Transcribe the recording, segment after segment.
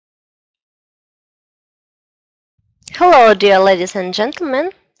Hello, dear ladies and gentlemen.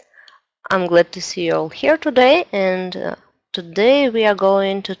 I'm glad to see you all here today, and today we are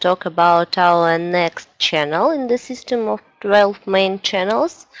going to talk about our next channel in the system of 12 main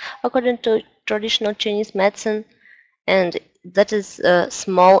channels according to traditional Chinese medicine, and that is a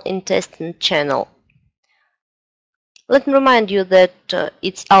small intestine channel. Let me remind you that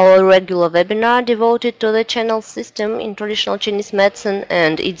it's our regular webinar devoted to the channel system in traditional Chinese medicine,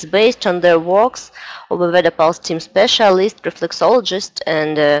 and it's based on the works of a Veda team specialist, reflexologist,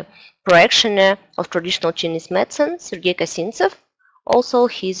 and practitioner of traditional Chinese medicine, Sergey Kosintsev. Also,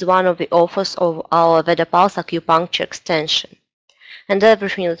 he's one of the authors of our Veda acupuncture extension. And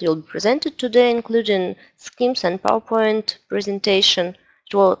everything that will be presented today, including schemes and PowerPoint presentation,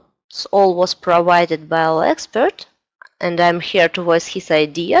 all was provided by our expert, and I'm here to voice his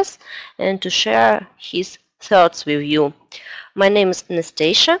ideas and to share his thoughts with you. My name is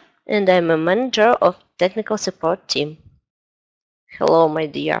Anastasia, and I'm a manager of technical support team. Hello, my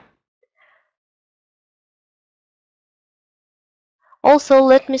dear. Also,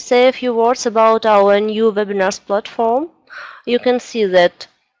 let me say a few words about our new webinars platform. You can see that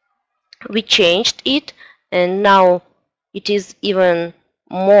we changed it, and now it is even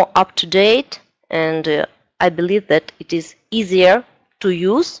more up to date, and I believe that it is easier to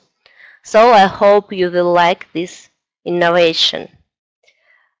use. So I hope you will like this innovation.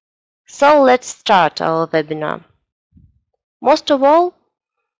 So let's start our webinar. Most of all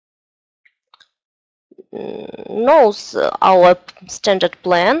knows our standard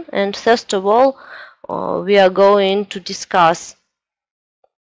plan, and first of all we are going to discuss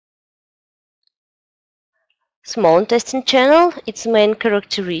small intestine channel, its main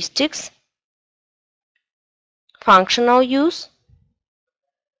characteristics, functional use,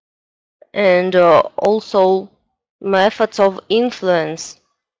 and also methods of influence.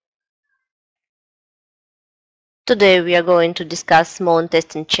 Today we are going to discuss small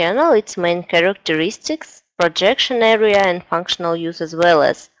intestine channel, its main characteristics, projection area and functional use, as well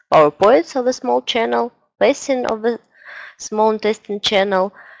as power points of the small channel, basin of the small intestine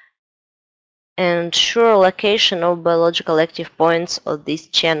channel, and sure location of biological active points of this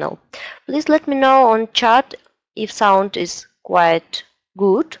channel. Please let me know on chat if sound is quite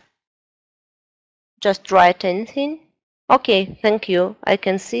good. Just write anything. Okay, thank you. I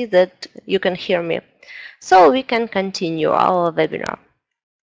can see that you can hear me. So we can continue our webinar.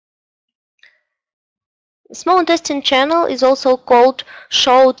 Small intestine channel is also called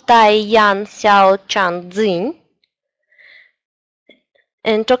Shou Tai Yan Xiao Chan Zing.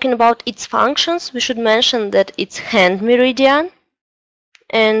 And talking about its functions, we should mention that it's hand meridian,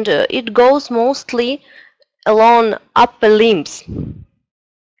 and it goes mostly along upper limbs.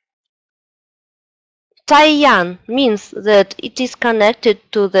 Tai Yan means that it is connected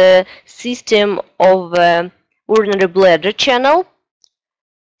to the system of urinary bladder channel.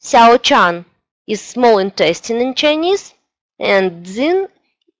 Xiao Chan is small intestine in Chinese, and Zin,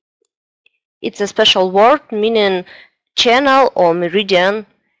 it's a special word meaning channel or meridian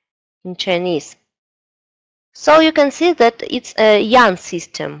in Chinese. So you can see that it's a Yan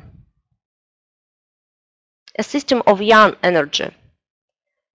system, a system of Yan energy.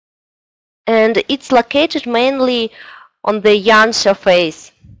 And it's located mainly on the Yan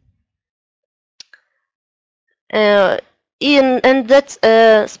surface. And that's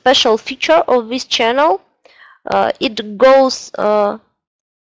a special feature of this channel. It goes on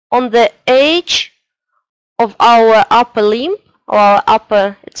the edge of our upper limb or our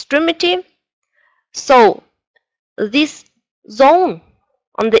upper extremity. So this zone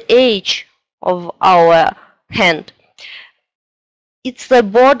on the edge of our hand, it's the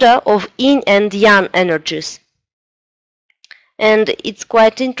border of yin and yang energies. And it's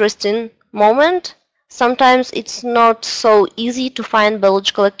quite interesting moment. Sometimes it's not so easy to find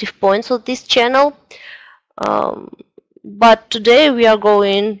biological active points of this channel, but today we are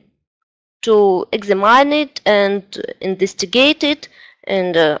going to examine it and investigate it,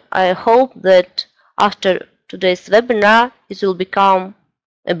 and I hope that after today's webinar it will become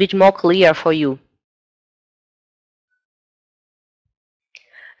a bit more clear for you.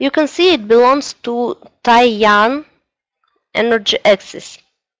 You can see it belongs to Tai Yan energy axis,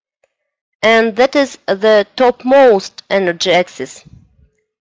 and that is the topmost energy axis.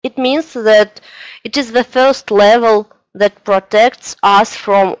 It means that it is the first level that protects us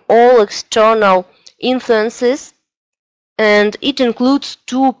from all external influences, and it includes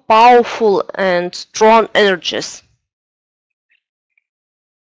two powerful and strong energies.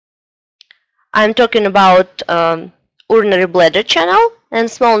 I'm talking about urinary bladder channel and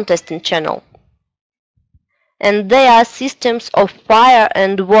small intestine channel. And they are systems of fire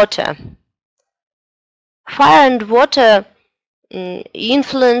and water. Fire and water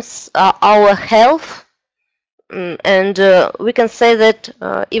influence our health, and we can say that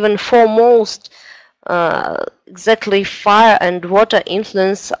even foremost, exactly fire and water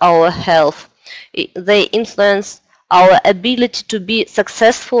influence our health. They influence our ability to be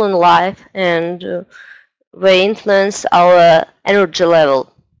successful in life, and they influence our energy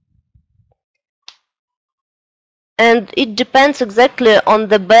level. And it depends exactly on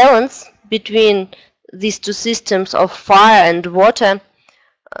the balance between these two systems of fire and water,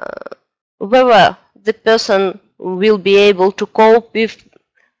 whether the person will be able to cope with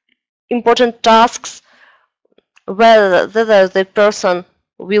important tasks, whether the person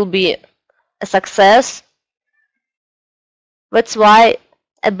will be a success. That's why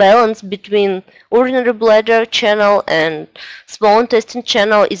a balance between urinary bladder channel and small intestine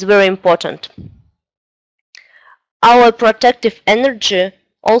channel is very important. Our protective energy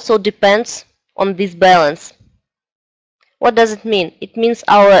also depends on this balance. What does it mean? It means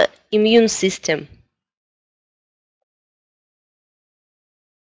our immune system.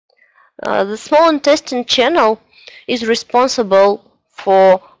 The small intestine channel is responsible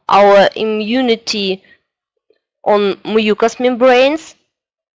for our immunity on mucous membranes,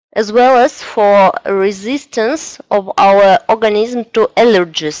 as well as for resistance of our organism to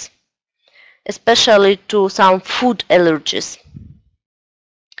allergies, especially to some food allergies.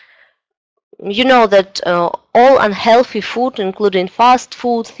 You know that all unhealthy food, including fast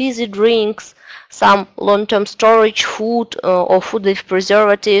food, fizzy drinks, some long-term storage food or food with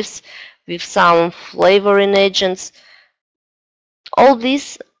preservatives, with some flavoring agents, all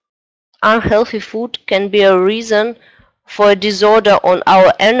these unhealthy food can be a reason for a disorder on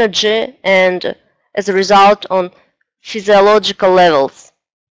our energy and as a result on physiological levels.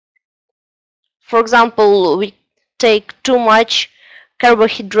 For example, we take too much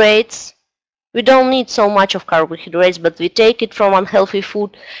carbohydrates. We don't need so much of carbohydrates, but we take it from unhealthy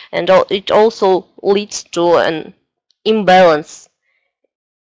food, and it also leads to an imbalance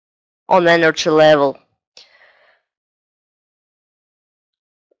on energy level.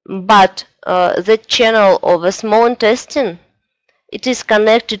 But the channel of the small intestine, it is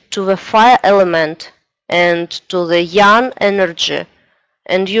connected to the fire element and to the yang energy.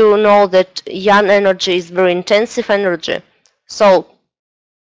 And you know that yang energy is very intensive energy. So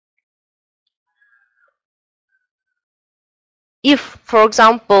if, for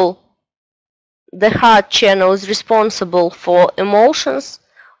example, the heart channel is responsible for emotions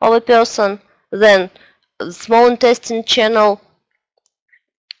of a person, then the small intestine channel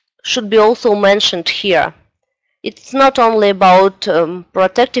should be also mentioned here. It's not only about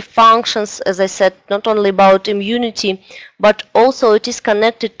protective functions, as I said, not only about immunity, but also it is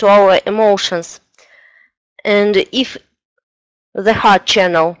connected to our emotions. And if the heart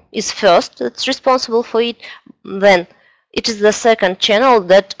channel is first that's responsible for it, then it is the second channel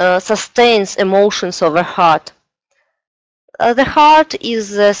that sustains emotions of the heart. The heart is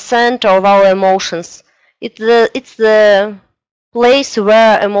the center of our emotions. It's the place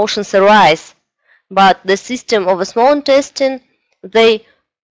where emotions arise. But the system of the small intestine, they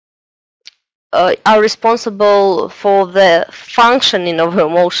are responsible for the functioning of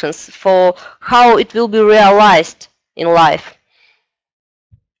emotions, for how it will be realized in life.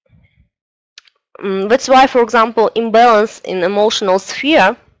 That's why, for example, imbalance in emotional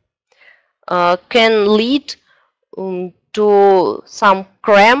sphere can lead to some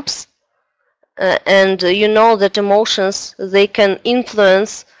cramps, and you know that emotions, they can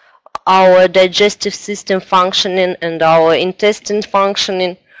influence our digestive system functioning and our intestine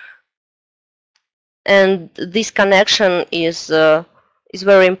functioning, and this connection is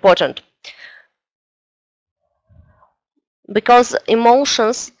very important, because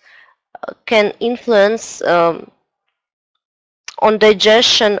emotions can influence on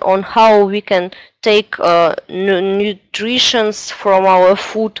digestion, on how we can take nutrition from our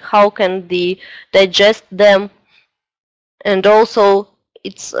food, how can we digest them, and also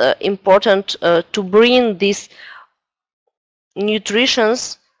it's important to bring these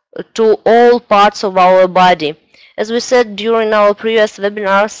nutritions to all parts of our body. As we said during our previous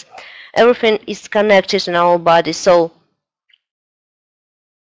webinars, everything is connected in our body, so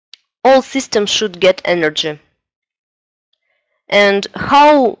all systems should get energy. And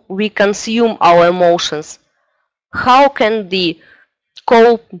how we consume our emotions, how can we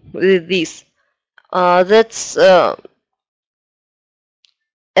cope with this? That's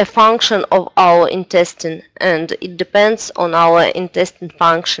a function of our intestine, and it depends on our intestine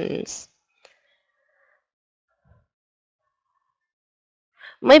functions.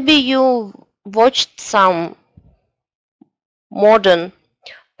 Maybe you watched some modern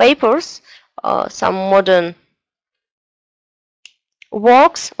papers some modern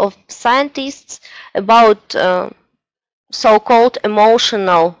works of scientists about so-called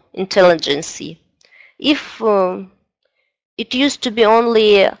emotional intelligence. If it used to be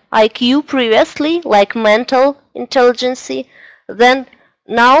only IQ previously, like mental intelligence, then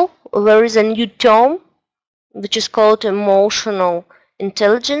now there is a new term which is called emotional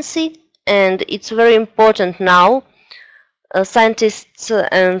intelligence, and it's very important now. Scientists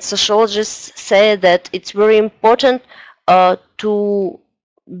and sociologists say that it's very important to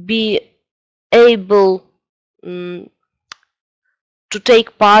be able to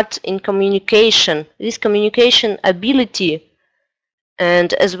take part in communication. This communication ability,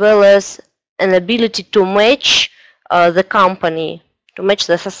 and as well as an ability to match the company, to match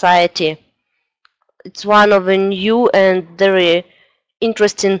the society. It's one of the new and very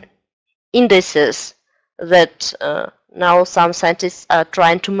interesting indices that now some scientists are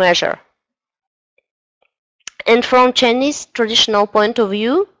trying to measure. And from Chinese traditional point of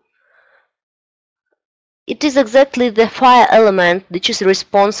view, it is exactly the fire element which is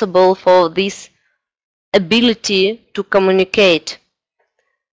responsible for this ability to communicate.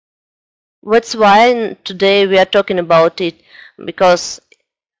 That's why today we are talking about it, because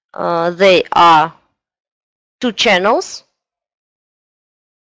they are two channels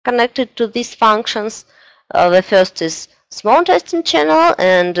connected to these functions. The first is small intestine channel,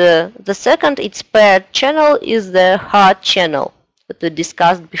 and the second, its paired channel, is the heart channel that we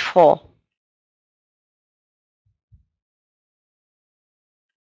discussed before.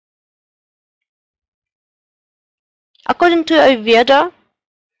 According to Ayurveda,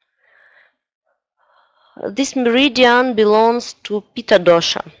 this meridian belongs to Pitta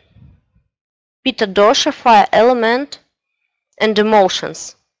dosha. Pitta dosha, fire element, and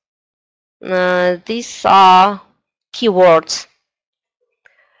emotions. These are keywords.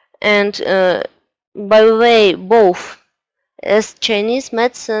 And by the way, both as Chinese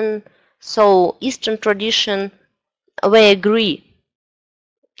medicine, so Eastern tradition, they agree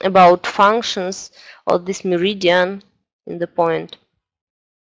about functions of this meridian in the point.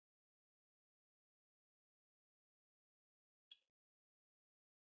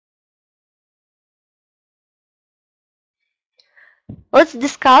 Let's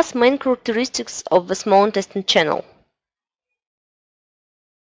discuss main characteristics of the small intestine channel.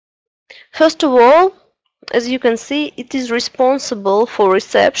 First of all, as you can see, it is responsible for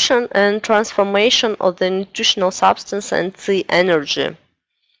reception and transformation of the nutritional substance and the energy.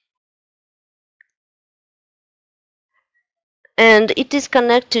 And it is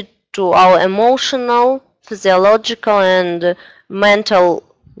connected to our emotional, physiological, and mental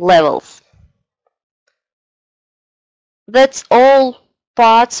levels. That's all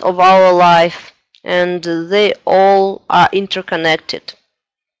parts of our life, and they all are interconnected.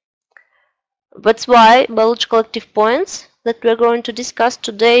 That's why biological active points that we're going to discuss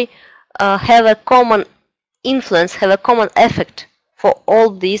today have a common influence, have a common effect for all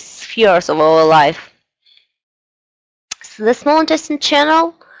these spheres of our life. So the small intestine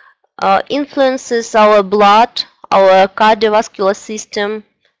channel influences our blood, our cardiovascular system,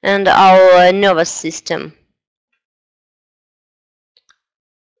 and our nervous system.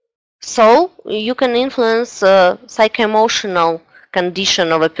 So you can influence psycho-emotional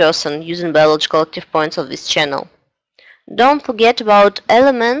condition of a person using biological active points of this channel. Don't forget about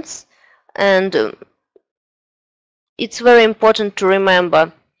elements, and it's very important to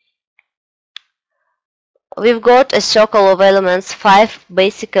remember. We've got a circle of elements, 5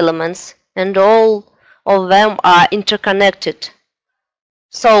 basic elements, and all of them are interconnected.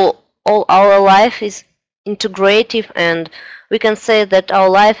 So all our life is integrative, and we can say that our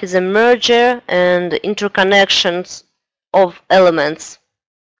life is a merger and interconnections of elements.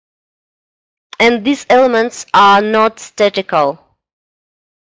 And these elements are not statical.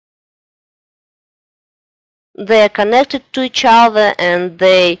 They are connected to each other, and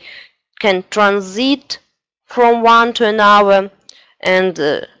they can transit from one to another and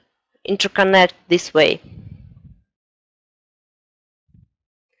interconnect this way.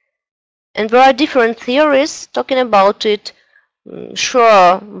 And there are different theories talking about it.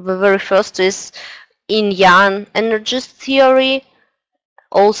 Sure, the very first is yin-yang energy theory.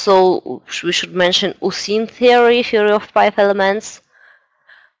 Also, we should mention Usin theory, theory of 5 elements.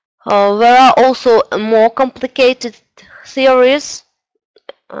 There are also more complicated theories,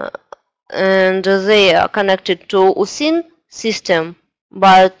 and they are connected to Usin system,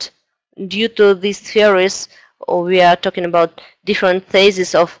 but due to these theories, we are talking about different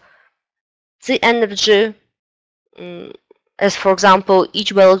phases of the energy. As for example,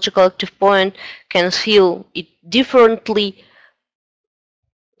 each biological active point can feel it differently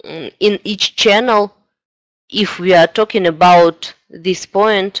in each channel if we are talking about this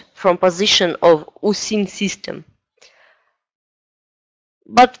point from position of Usin system.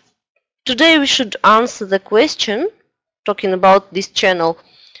 But today we should answer the question, talking about this channel,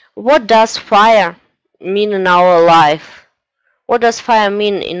 what does fire mean in our life? What does fire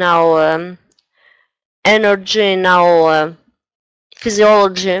mean in our energy, in our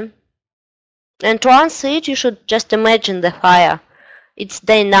physiology? And to answer it, you should just imagine the fire. It's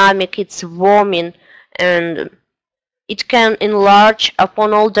dynamic, it's warming, and it can enlarge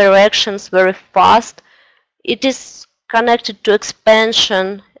upon all directions very fast. It is connected to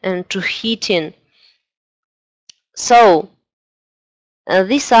expansion and to heating. So,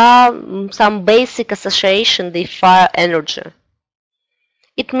 these are some basic associations with fire energy.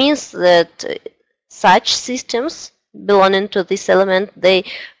 It means that such systems belonging to this element, they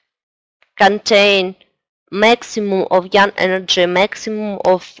contain maximum of yang energy, maximum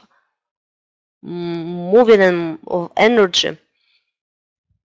of moving of energy.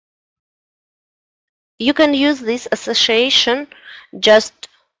 You can use this association just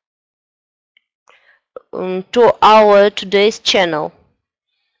to our today's channel,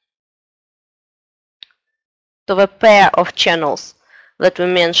 to the pair of channels that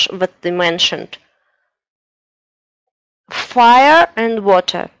we mentioned. Fire and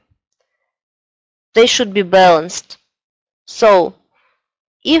water, they should be balanced. So,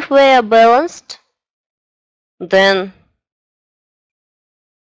 if they are balanced, then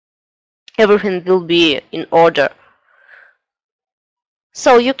everything will be in order.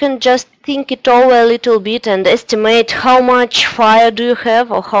 So you can just think it over a little bit and estimate how much fire do you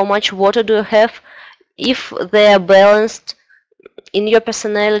have or how much water do you have if they are balanced in your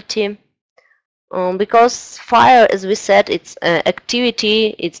personality. Because fire, as we said, it's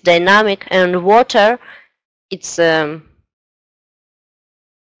activity, it's dynamic, and water, it's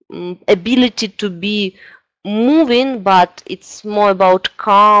ability to be moving, but it's more about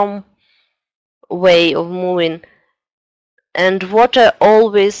calm way of moving. And water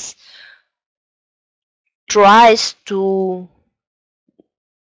always tries to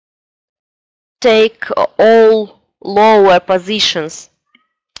take all lower positions.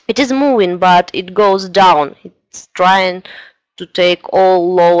 It is moving, but it goes down. It's trying to take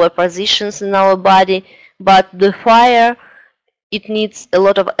all lower positions in our body, but the fire, it needs a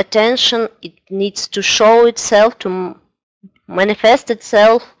lot of attention. It needs to show itself, to manifest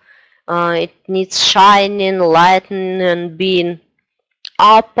itself. It needs shining, lightening, and being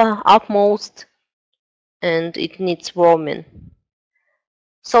upmost, and it needs warming.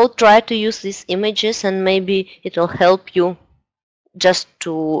 So try to use these images, and maybe it will help you just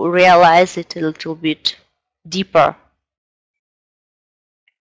to realize it a little bit deeper.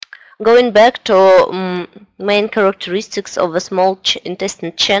 Going back to main characteristics of a small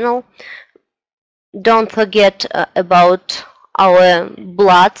intestine channel, don't forget about our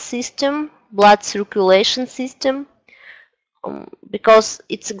blood system, blood circulation system, because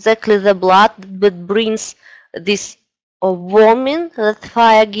it's exactly the blood that brings this warming that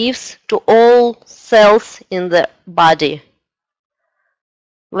fire gives to all cells in the body.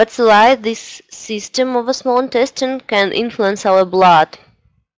 That's why this system of a small intestine can influence our blood.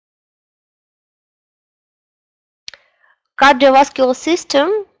 Cardiovascular system,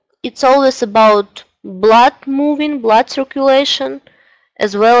 it's always about blood moving, blood circulation,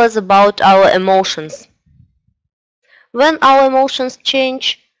 as well as about our emotions. When our emotions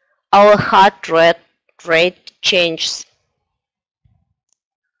change, our heart rate changes.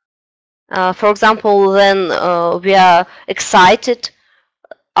 For example, when we are excited,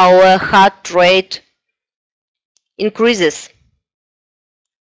 our heart rate increases.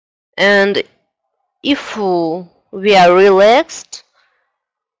 And if we are relaxed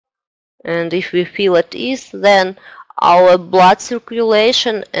and if we feel at ease, then our blood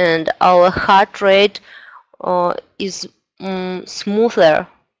circulation and our heart rate is smoother.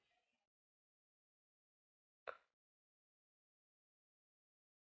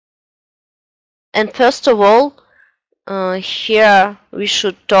 And first of all, here we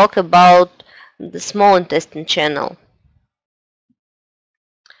should talk about the small intestine channel.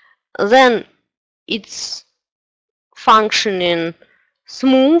 Then it's functioning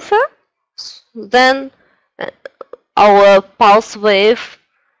smoother, then our pulse wave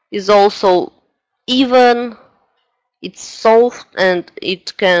is also even, it's soft, and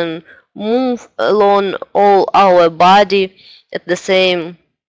it can move along all our body at the same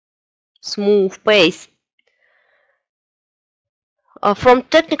smooth pace. From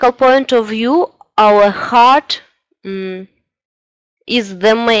technical point of view, our heart is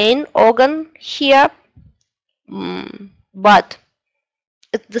the main organ here, but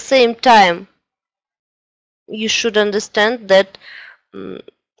at the same time, you should understand that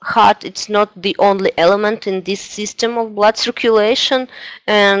heart it's not the only element in this system of blood circulation,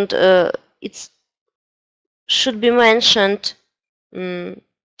 and it should be mentioned,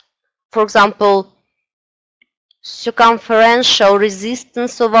 for example, circumferential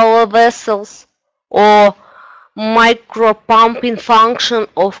resistance of our vessels or micro pumping function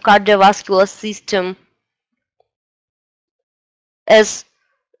of cardiovascular system as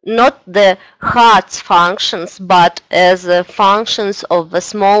not the heart's functions but as functions of the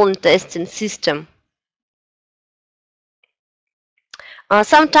small intestine system.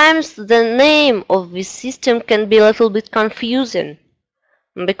 Sometimes the name of this system can be a little bit confusing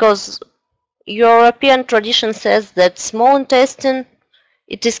because European tradition says that small intestine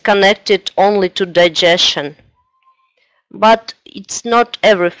it is connected only to digestion. But it's not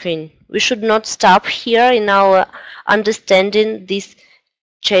everything. We should not stop here in our understanding this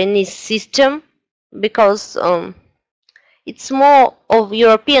Chinese system because it's more of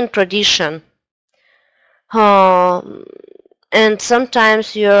European tradition. And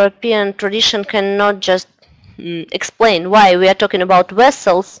sometimes European tradition cannot just explain why we are talking about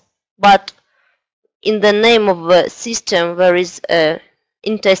vessels, but in the name of the system there is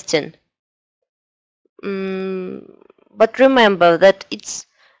intestine. But remember that it's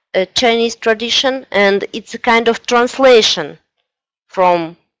a Chinese tradition and it's a kind of translation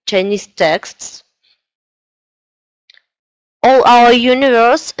from Chinese texts. All our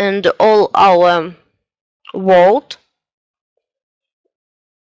universe and all our world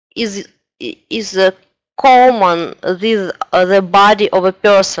is common with the body of a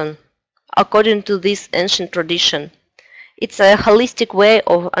person, according to this ancient tradition. It's a holistic way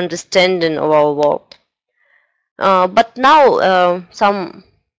of understanding of our world. But now some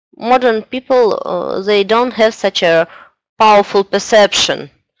modern people they don't have such a powerful perception.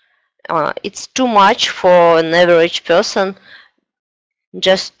 It's too much for an average person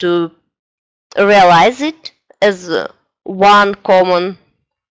just to realize it as one common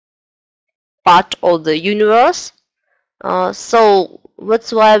part of the universe. So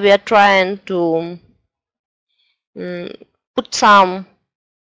that's why we are trying to put some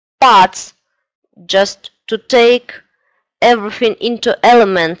parts just to take everything into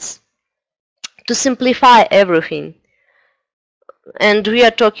elements, to simplify everything. And we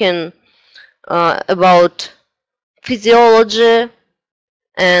are talking about physiology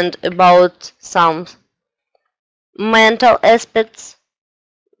and about some mental aspects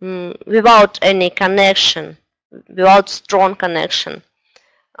without any connection, without strong connection.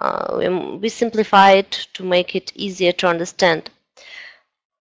 We simplify it to make it easier to understand.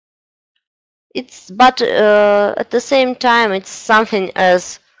 But at the same time, it's something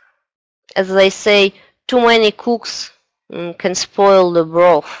as they say, too many cooks can spoil the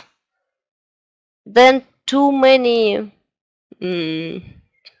broth. Then too many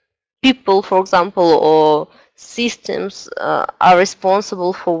people, for example, or systems are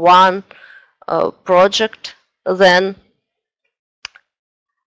responsible for one project, then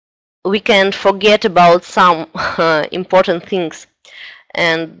we can forget about some important things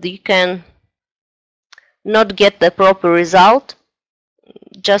and you can not get the proper result,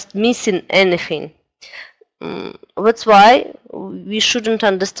 just missing anything. That's why we shouldn't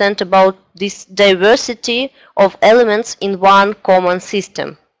understand about this diversity of elements in one common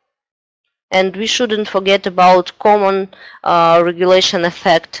system. And we shouldn't forget about common regulation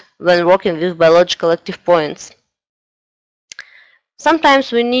effect when working with biological active points.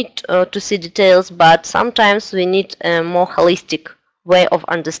 Sometimes we need to see details, but sometimes we need a more holistic way of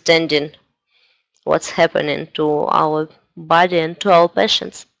understanding what's happening to our body and to our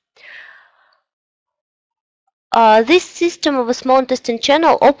patients. This system of a small intestine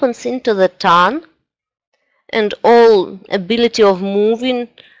channel opens into the tongue, and all ability of moving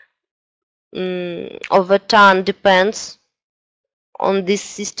of the tongue depends on this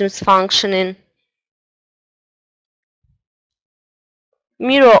system's functioning.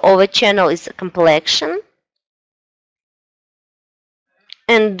 Mirror of a channel is a complexion,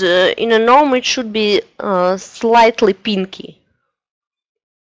 and in a norm it should be slightly pinky.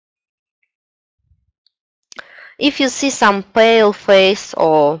 If you see some pale face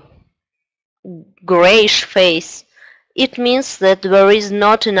or grayish face, it means that there is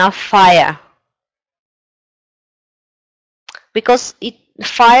not enough fire. Because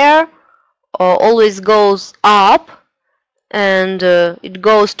fire always goes up and it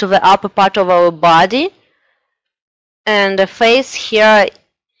goes to the upper part of our body, and the face here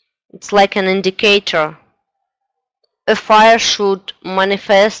it's like an indicator. A fire should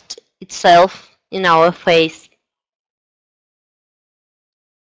manifest itself in our face.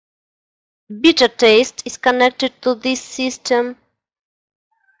 Bitter taste is connected to this system.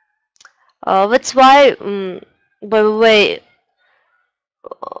 That's why, by the way,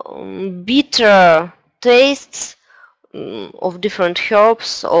 bitter tastes of different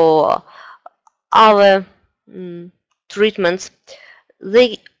herbs or other treatments,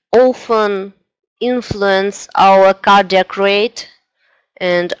 they often influence our cardiac rate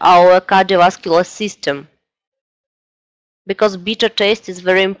and our cardiovascular system, because bitter taste is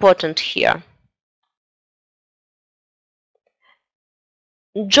very important here.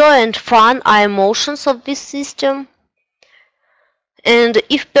 Joy and fun are emotions of this system, and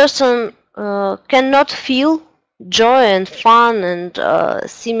if person cannot feel joy and fun and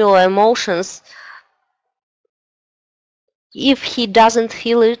similar emotions, if he doesn't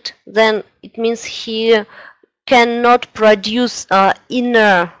feel it, then it means he cannot produce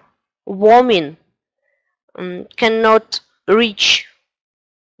inner warming, cannot reach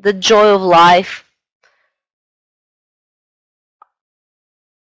the joy of life.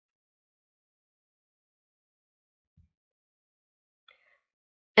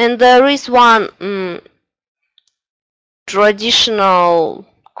 And there is one traditional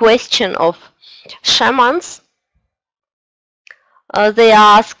question of shamans. They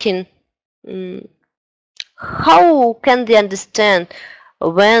are asking, how can they understand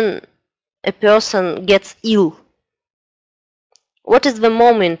when a person gets ill? What is the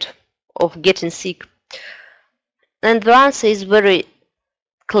moment of getting sick? And the answer is very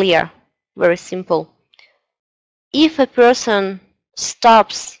clear, very simple. If a person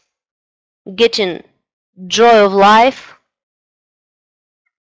stops getting joy of life,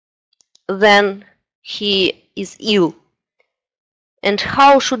 then he is ill. And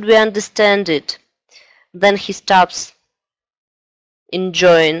how should we understand it? Then he stops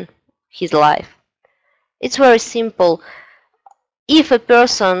enjoying his life. It's very simple. If a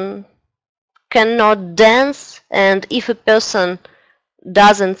person cannot dance and if a person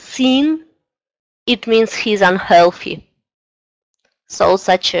doesn't sing, it means he's unhealthy. So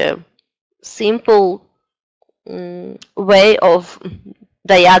such a simple way of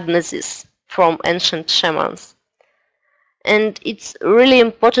diagnosis from ancient shamans. And it's really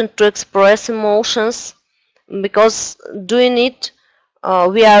important to express emotions, because doing it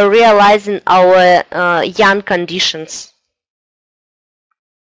we are realizing our yang conditions.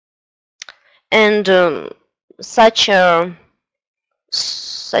 And such a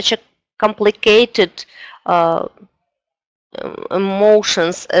complicated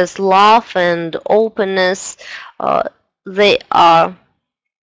emotions as love and openness, they are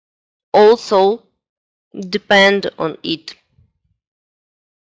also depend on it.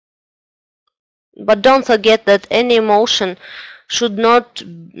 But don't forget that any emotion should not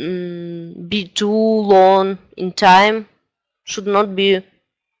be too long in time, should not be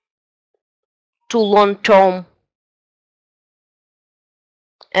too long term.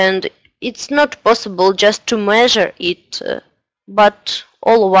 And it's not possible just to measure it, but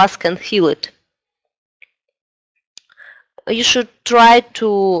all of us can feel it. You should try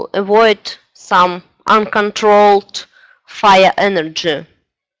to avoid some uncontrolled fire energy,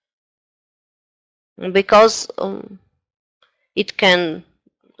 because it can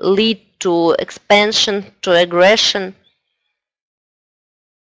lead to expansion, to aggression,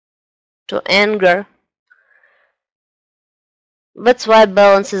 to anger. That's why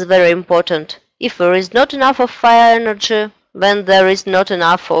balance is very important. If there is not enough of fire energy, then there is not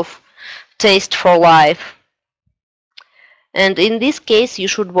enough of taste for life. And in this case, you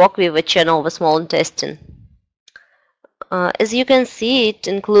should work with a channel of the small intestine. As you can see, it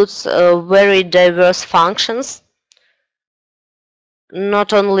includes very diverse functions,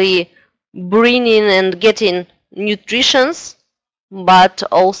 not only bringing and getting nutrition, but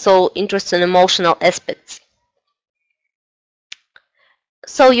also interesting emotional aspects.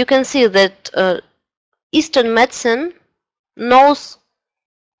 So you can see that Eastern medicine knows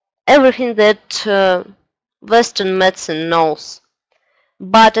everything that Western medicine knows,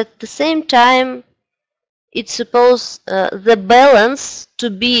 but at the same time it's supposed the balance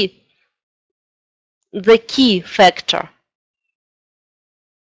to be the key factor.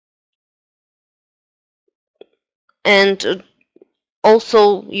 And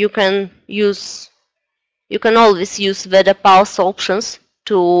also you can always use Veda pulse options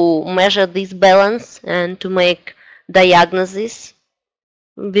to measure this balance and to make diagnosis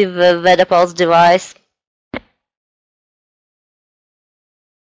with the Veda pulse device.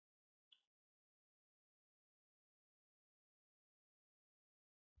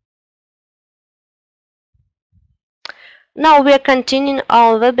 Now we are continuing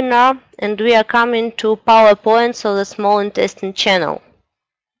our webinar, and we are coming to PowerPoints of the small intestine channel.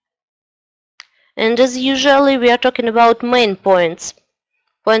 And as usually we are talking about main points.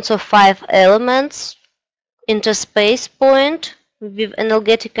 Points of 5 elements, interspace point with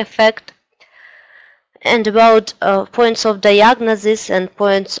analgetic effect, and about points of diagnosis and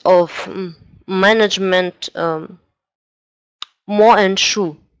points of management, Mo and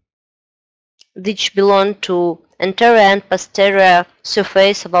Shu, which belong to anterior and posterior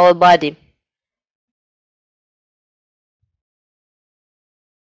surface of our body.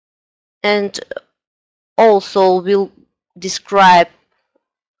 And also will describe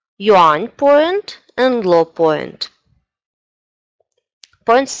Yuan point and Lo point.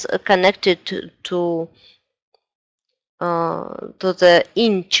 Points connected to the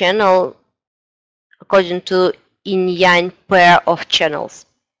yin channel according to yin-yang pair of channels.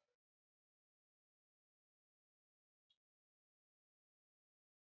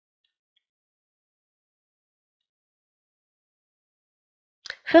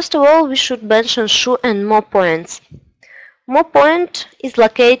 First of all, we should mention Shu and Mo points. Mo point is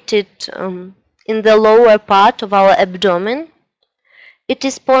located in the lower part of our abdomen. It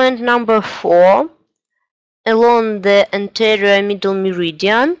is point number 4 along the anterior middle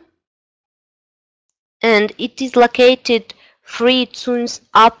meridian, and it is located 3 tsuns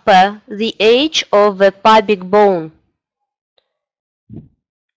upper the edge of the pubic bone.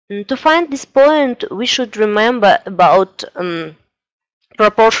 And to find this point, we should remember about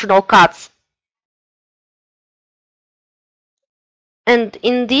proportional cuts. And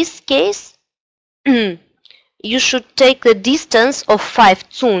in this case, you should take the distance of 5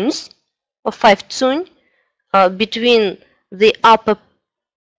 tsuns, between the upper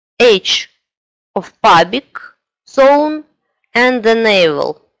edge of pubic zone and the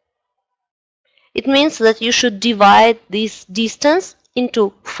navel. It means that you should divide this distance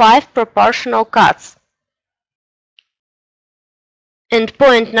into 5 proportional cuts. And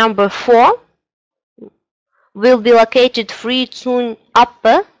point number 4 will be located 3 tsun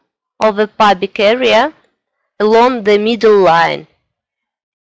upper of the pubic area along the middle line.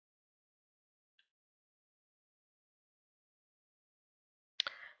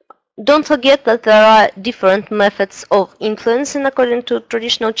 Don't forget that there are different methods of influencing according to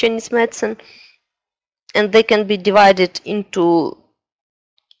traditional Chinese medicine, and they can be divided into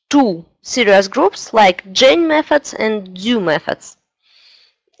 2 serious groups like Zhen methods and Zhu methods.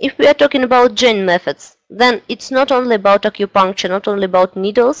 If we are talking about Zhen methods, then it's not only about acupuncture, not only about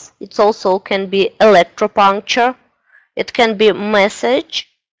needles, it also can be electropuncture, it can be massage,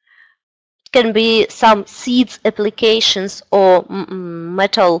 it can be some seeds applications or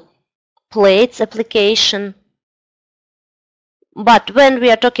metal plates application. But when we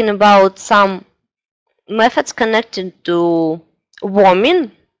are talking about some methods connected to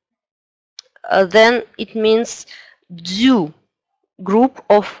warming, then it means Zhu group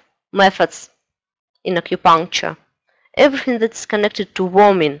of methods in acupuncture. Everything that's connected to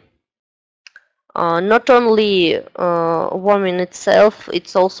warming. Not only warming itself,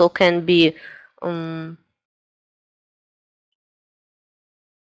 it also can be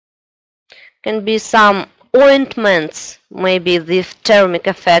some ointments, maybe with thermic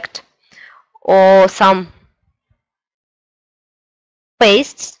effect, or some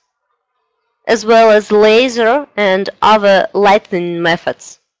pastes, as well as laser and other lightning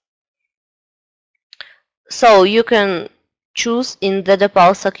methods. So you can choose in the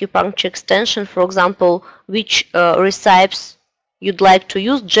pulse acupuncture extension, for example, which recipes you'd like to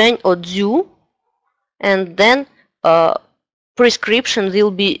use, Zhen or Zhu, and then prescription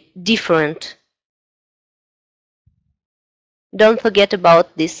will be different. Don't forget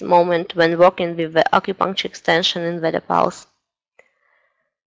about this moment when working with the acupuncture extension in Veda Pulse.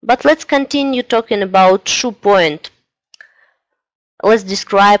 But let's continue talking about Shu point. Let's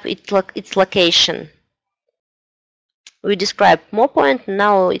describe its location. We described Mo point,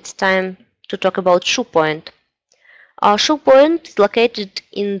 now it's time to talk about Shu point. Our Shu point is located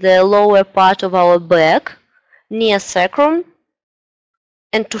in the lower part of our back, near sacrum,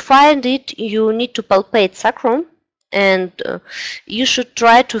 and to find it you need to palpate sacrum, and you should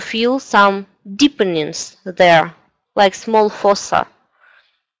try to feel some deepenings there, like small fossa.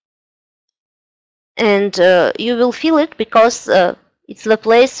 And you will feel it because it's the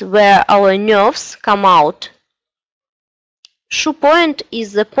place where our nerves come out. Shu point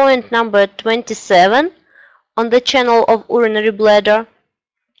is the point number 27 on the channel of urinary bladder,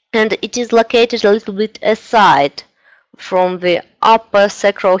 and it is located a little bit aside from the upper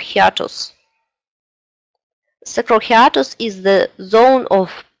sacral hiatus. Sacral hiatus is the zone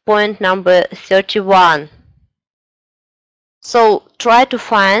of point number 31. So try to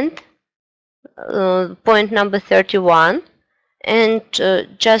find point number 31 and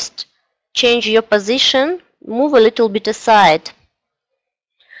just change your position, move a little bit aside.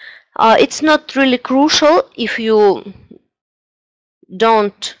 It's not really crucial if you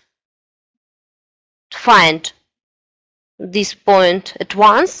don't find this point at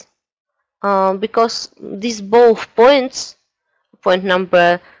once, because these both points, point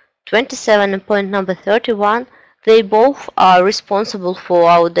number 27 and point number 31, they both are responsible for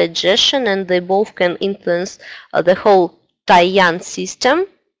our digestion, and they both can influence the whole Taiyan system,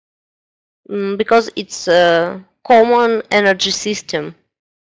 because it's a common energy system.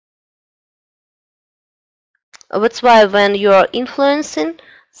 That's why when you are influencing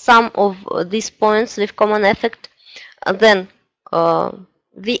some of these points with common effect, then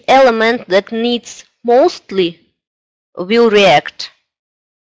the element that needs mostly will react.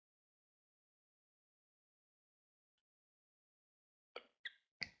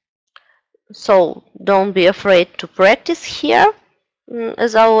 So don't be afraid to practice here,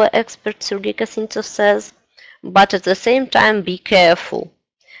 as our expert Sergey Kosintsev says, but at the same time be careful.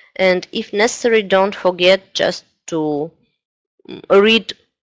 And if necessary, don't forget just to read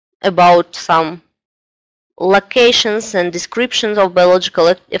about some locations and descriptions of biological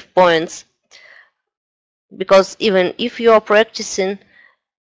active points, because even if you are practicing,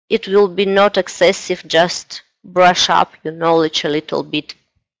 it will be not excessive, just brush up your knowledge a little bit.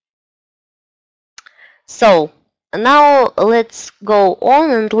 So now let's go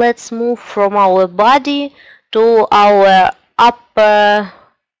on and let's move from our body to our upper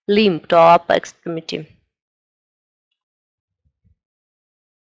limb, to our upper extremity.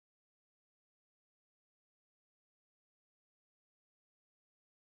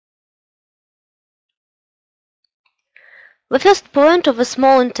 The first point of a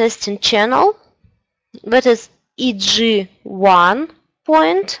small intestine channel, that is EG1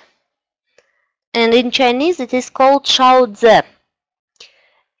 point, and in Chinese it is called Shaozi.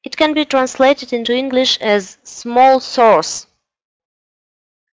 It can be translated into English as small source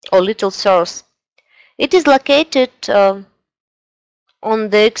or little source. It is located on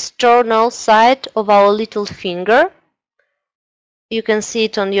the external side of our little finger. You can see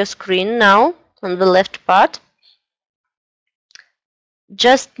it on your screen now, on the left part,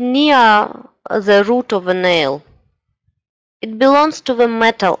 just near the root of a nail. It belongs to the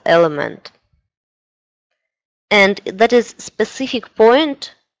metal element, and that is a specific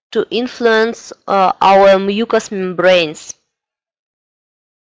point to influence our mucous membranes.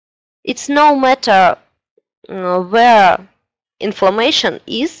 It's no matter where inflammation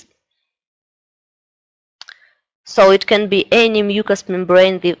is, so it can be any mucous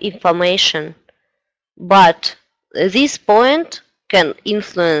membrane with inflammation, but this point can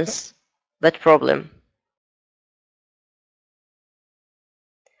influence that problem.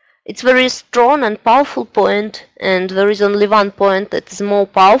 It's a very strong and powerful point, and there is only one point that is more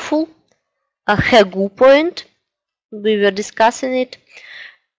powerful, a Hegu point. We were discussing it.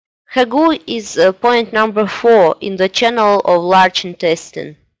 Hegu is point number 4 in the channel of large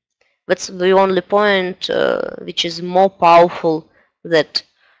intestine. That's the only point which is more powerful than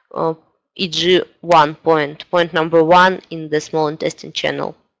EG1 point number 1 in the small intestine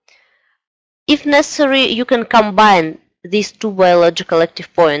channel. If necessary, you can combine these two biological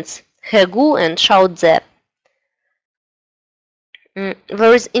active points, Hegu and Shaozi.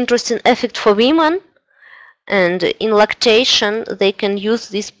 There is interesting effect for women, and in lactation they can use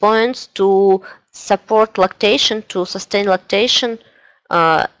these points to support lactation, to sustain lactation,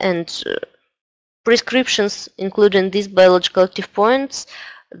 and prescriptions including these biological active points,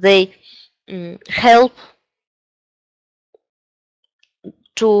 they help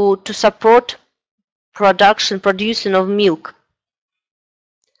to support producing of milk.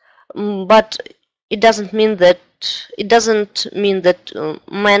 But it doesn't mean that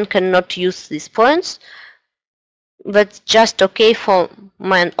men cannot use these points. That's just okay for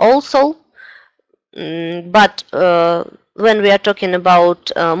men also. But when we are talking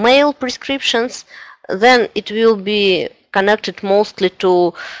about male prescriptions, then it will be connected mostly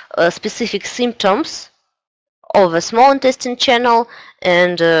to specific symptoms of a small intestine channel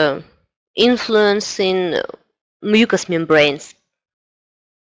and influencing mucous membranes.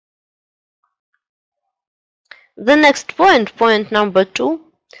 The next point, point number 2,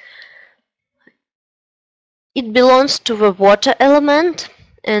 it belongs to the water element,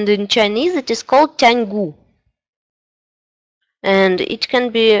 and in Chinese it is called Tiangu, and it can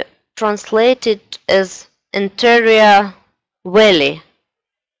be translated as anterior valley.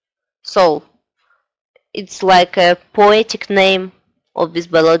 So it's like a poetic name of this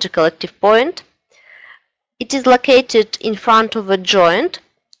biological active point. It is located in front of a joint.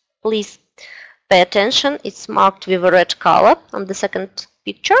 Please pay attention, it's marked with a red color on the second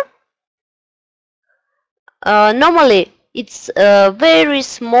picture. Normally, it's a very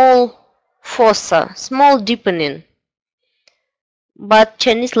small fossa, small deepening. But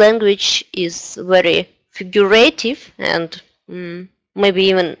Chinese language is very figurative and maybe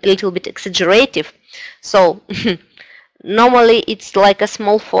even a little bit exaggerative. So normally it's like a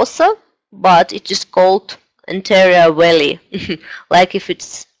small fossa, but it is called anterior valley, like if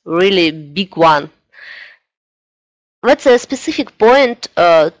it's really big one. That's a specific point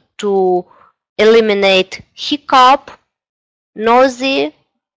to eliminate hiccup, nausea,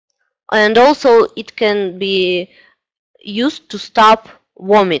 and also it can be used to stop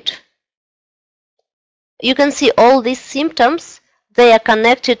vomit. You can see all these symptoms, they are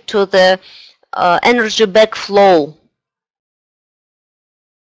connected to the energy backflow.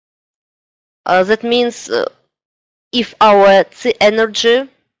 That means if our energy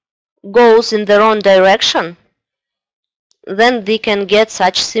goes in the wrong direction, then we can get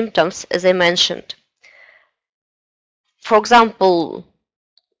such symptoms as I mentioned. For example,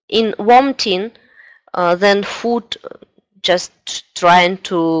 in vomiting, then food just trying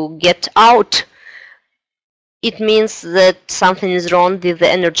to get out, it means that something is wrong with the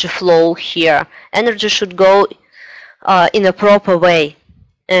energy flow here. Energy should go in a proper way,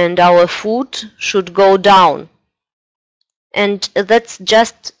 and our food should go down. And that's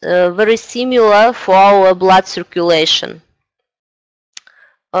just very similar for our blood circulation.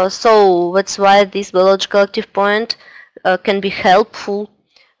 So that's why this biological active point can be helpful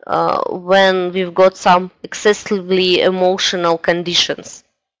when we've got some excessively emotional conditions.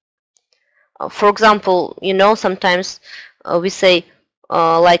 For example, you know, sometimes we say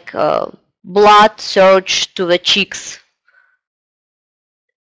like blood surge to the cheeks.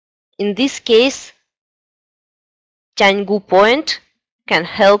 In this case, Tiangu point can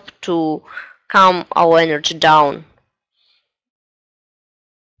help to calm our energy down.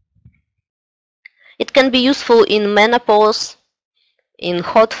 It can be useful in menopause, in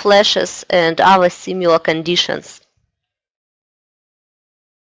hot flashes, and other similar conditions.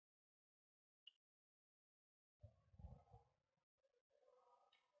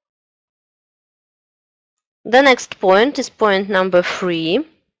 The next point is point number 3.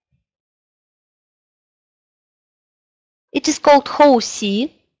 It is called Hou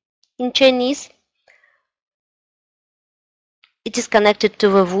Xi in Chinese. It is connected to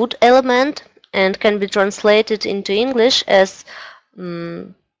the wood element and can be translated into English as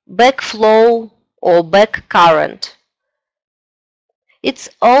backflow or back current. It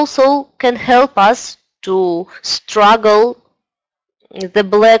also can help us to struggle the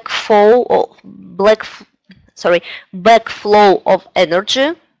backflow of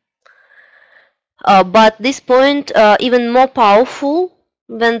energy. But this point even more powerful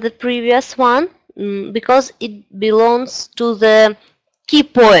than the previous one because it belongs to the key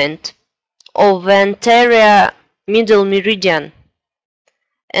point of the anterior middle meridian.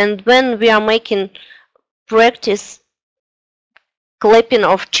 And when we are making practice clipping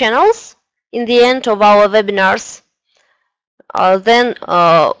of channels in the end of our webinars, then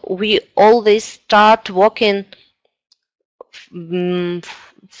we always start walking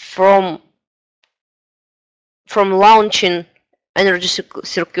from launching energy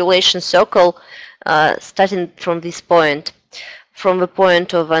circulation circle, starting from this point, from the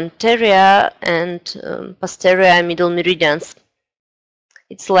point of anterior and posterior middle meridians.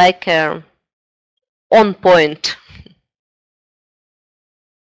 It's like on point,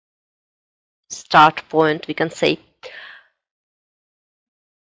 start point, we can say.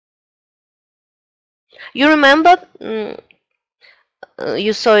 You remember,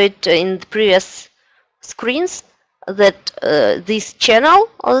 you saw it in the previous screens, that this channel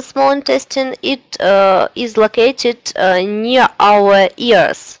of the small intestine, it is located near our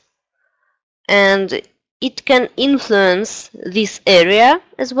ears, and it can influence this area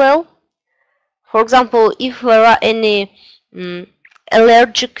as well. For example, if there are any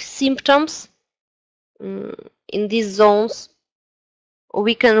allergic symptoms in these zones,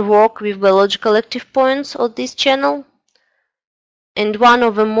 we can work with biological active points of this channel. And one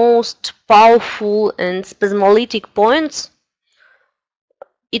of the most powerful and spasmolytic points,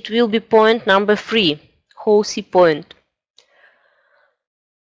 it will be point number 3, Hou Xi point.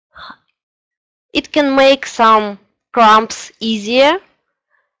 It can make some cramps easier,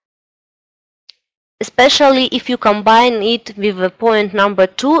 especially if you combine it with the point number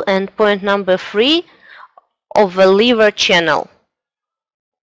 2 and point number 3 of the liver channel.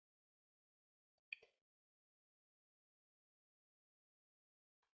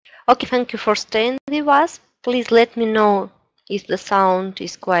 Okay, thank you for staying with us. Please let me know if the sound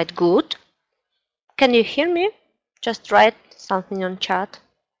is quite good. Can you hear me? Just write something on chat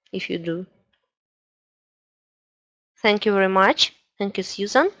if you do. Thank you very much. Thank you,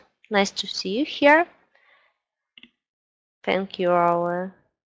 Susan. Nice to see you here. Thank you, our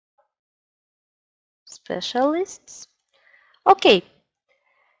specialists. Okay,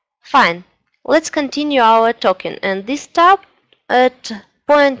 fine. Let's continue our talking. And this stop at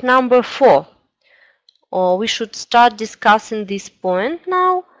point number 4. Or we should start discussing this point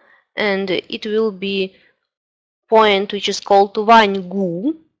now. And it will be point which is called Wan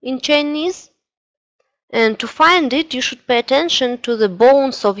Gu in Chinese. And to find it, you should pay attention to the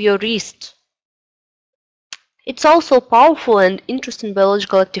bones of your wrist. It's also a powerful and interesting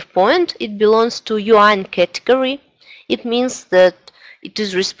biological active point. It belongs to Yuan category. It means that it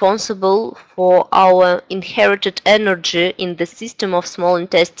is responsible for our inherited energy in the system of small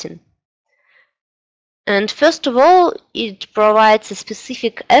intestine. And first of all, it provides a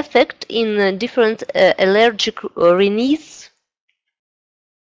specific effect in different allergic rhinitis.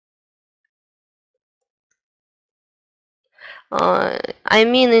 I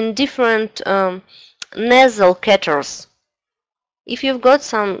mean in different nasal catheters. If you've got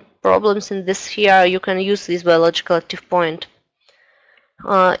some problems in this here, you can use this biological active point.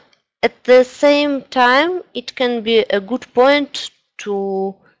 At the same time, it can be a good point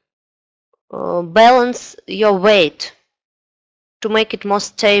to balance your weight, to make it more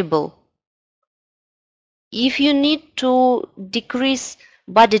stable. If you need to decrease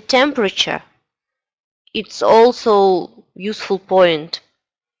body temperature, it's also useful point,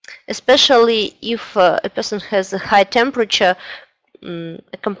 especially if a person has a high temperature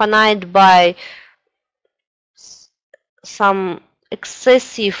accompanied by some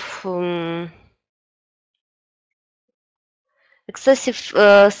excessive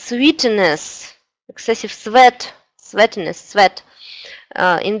sweetness, excessive sweat.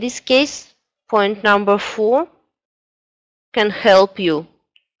 In this case, point number 4 can help you.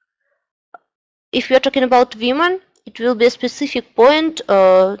 If you're talking about women, it will be a specific point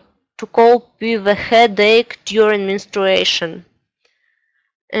to cope with a headache during menstruation.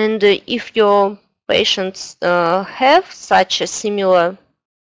 And if your patients have such a similar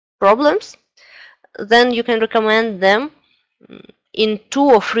problems, then you can recommend them in 2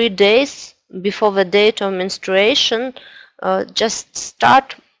 or 3 days before the date of menstruation, just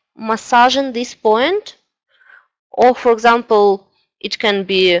start massaging this point. Or for example, it can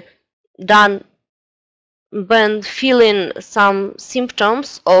be done when feeling some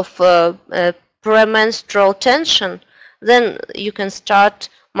symptoms of premenstrual tension. Then you can start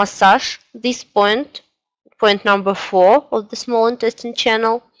massage this point number 4 of the small intestine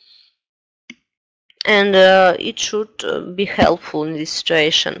channel, and it should be helpful in this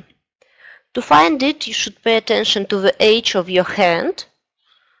situation. To find it, you should pay attention to the edge of your hand.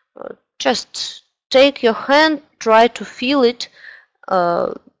 Just take your hand, try to feel it,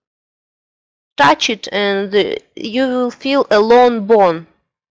 touch it, and you will feel a long bone.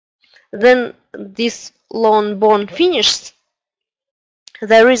 Then this long bone finishes,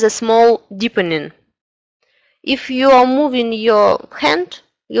 there is a small deepening. If you are moving your hand,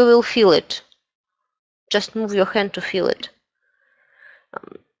 you will feel it. Just move your hand to feel it.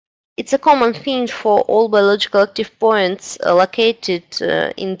 It's a common thing for all biological active points located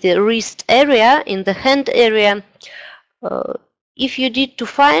in the wrist area, in the hand area. If you need to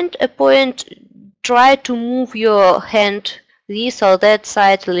find a point, try to move your hand this or that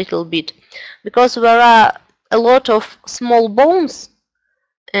side a little bit, because there are a lot of small bones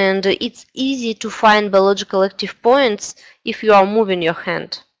and it's easy to find biological active points if you are moving your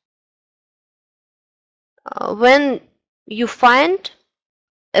hand. When you find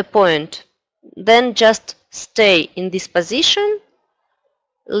a point, then just stay in this position,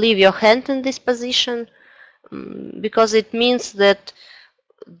 leave your hand in this position, because it means that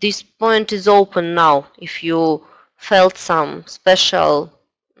this point is open now if you felt some special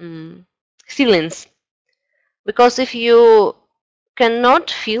feelings. Because if you cannot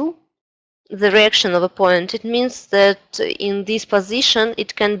feel the reaction of a point, it means that in this position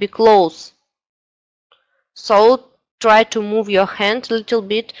it can be closed. So try to move your hand a little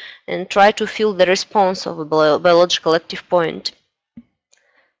bit and try to feel the response of a biological active point.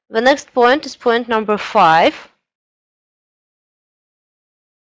 The next point is point number 5.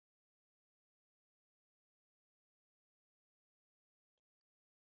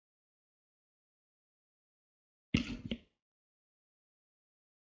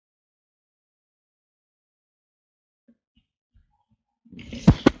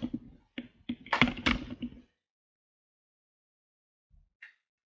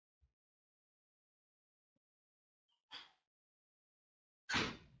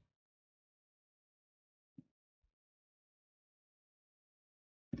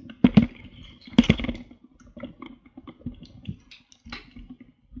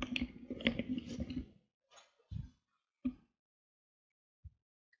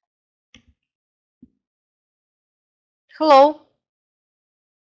 Hello?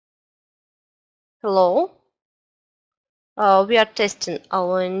 Hello? We are testing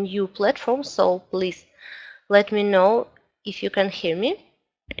our new platform, so please let me know if you can hear me.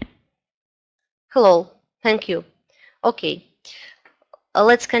 Hello, thank you. Okay,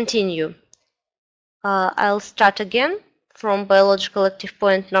 let's continue. I'll start again from biological active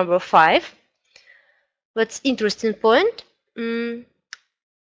point number 5. What's interesting point?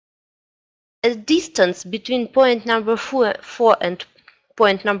 A distance between point number 4 and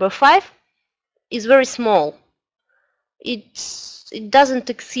point number 5 is very small. It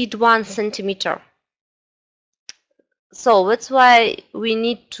doesn't exceed 1 centimeter. So that's why we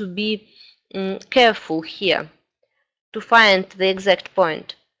need to be careful here to find the exact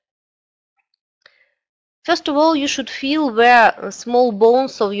point. First of all, you should feel where small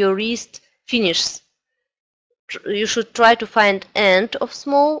bones of your wrist finish. You should try to find end of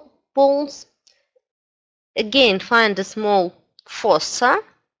small bones. Again, find a small fossa,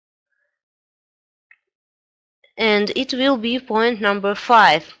 and it will be point number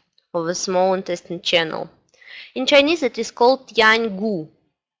 5 of the small intestine channel. In Chinese, it is called Yangu.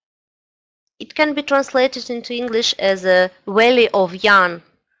 It can be translated into English as a valley of Yan,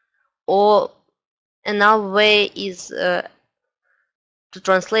 or another way is to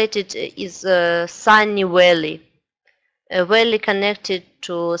translate it is a sunny valley, a valley connected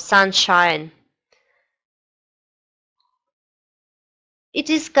to sunshine. It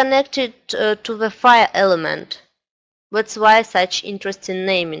is connected to the fire element. That's why such interesting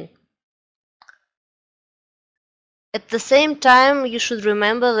naming. At the same time, you should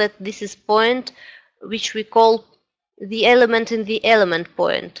remember that this is point which we call the element in the element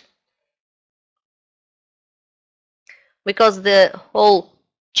point, because the whole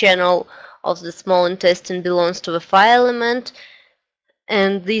channel of the small intestine belongs to the fire element,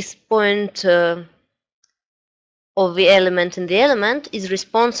 and this point of the element in the element is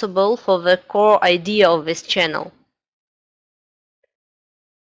responsible for the core idea of this channel.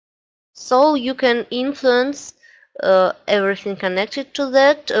 So you can influence everything connected to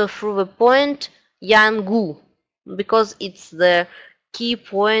that through the point Yangu, because it's the key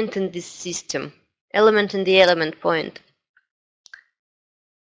point in this system, element in the element point.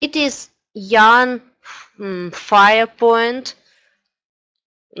 It is Yan fire point,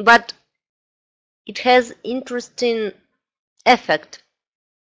 but it has interesting effect.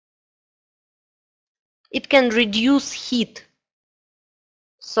 It can reduce heat,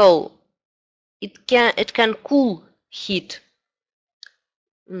 so it can cool heat.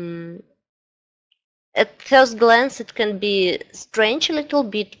 At first glance, it can be strange a little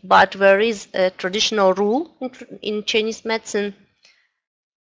bit, but there is a traditional rule in Chinese medicine.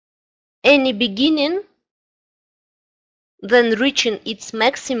 Any beginning, then reaching its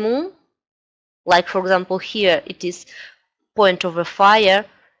maximum, like for example here it is point of a fire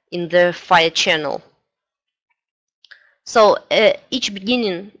in the fire channel. So each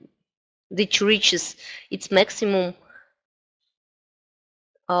beginning which reaches its maximum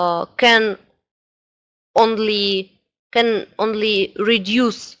can only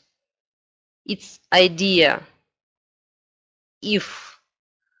reduce its idea if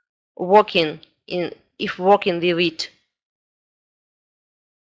working with it.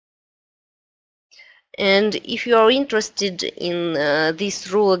 And if you are interested in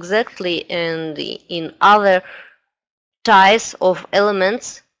this rule exactly and in other ties of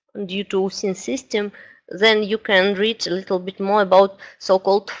elements due to Usin system, then you can read a little bit more about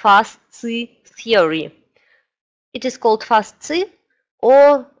so-called fast-Zi theory. It is called fast-Zi,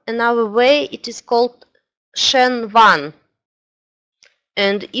 or another way it is called Shen-Wan.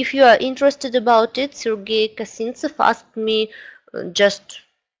 And if you are interested about it, Sergey Kosintsev asked me just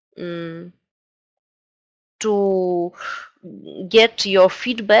to get your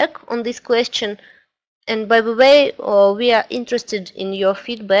feedback on this question. And by the way, we are interested in your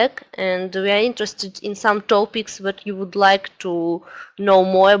feedback, and we are interested in some topics that you would like to know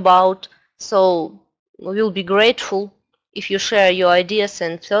more about. So we'll be grateful if you share your ideas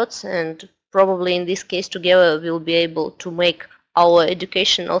and thoughts, and probably in this case together we'll be able to make our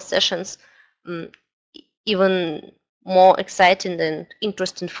educational sessions even more exciting and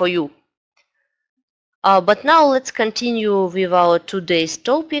interesting for you. But now let's continue with our today's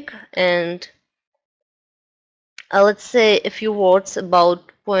topic, and let's say a few words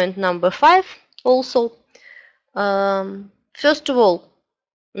about point number 5 also. First of all,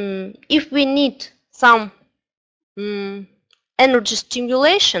 if we need some energy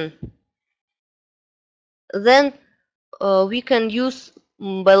stimulation, then we can use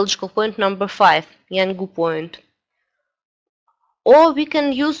biological point number 5, Yangu point. Or we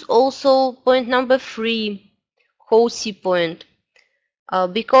can use also point number 3, Cosi point,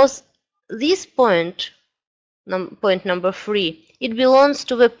 because this point, point number 3, it belongs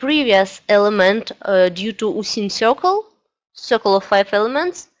to the previous element due to Usin circle of 5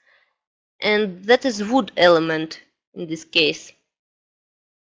 elements, and that is wood element in this case.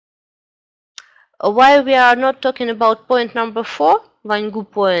 Why we are not talking about point number 4, Vangu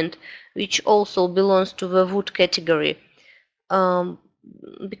point, which also belongs to the wood category?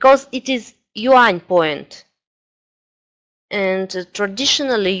 Because it is Yuan point, and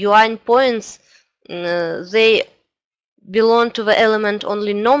traditionally Yuan points they belong to the element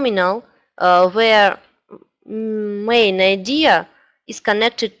only nominal, where main idea is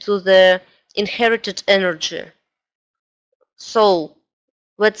connected to the inherited energy. So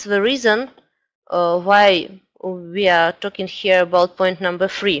that's the reason why we are talking here about point number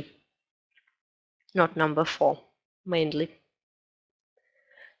 3, not number 4 mainly.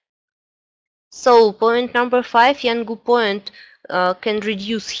 So point number 5, Yangu point, can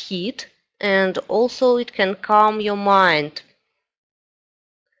reduce heat, and also it can calm your mind.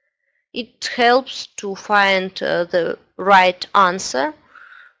 It helps to find the right answer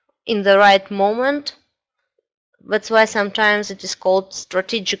in the right moment. That's why sometimes it is called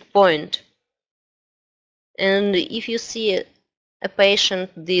strategic point. And if you see a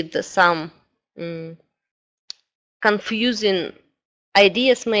patient did some confusing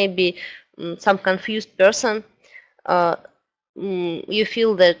ideas, maybe some confused person, you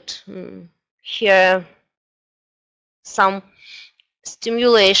feel that here some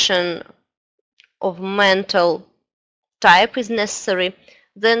stimulation of mental type is necessary,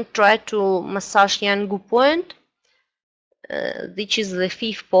 then try to massage Yangu point, which is the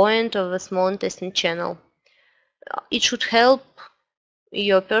 5th point of the small intestine channel. It should help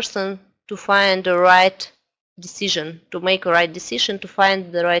your person to find the right decision, to make a right decision, to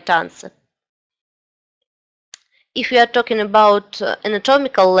find the right answer. If we are talking about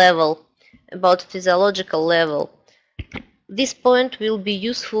anatomical level, about physiological level, this point will be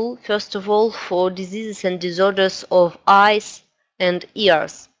useful first of all for diseases and disorders of eyes and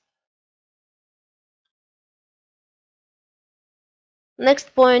ears.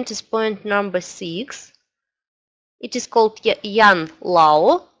 Next point is point number 6. It is called Yan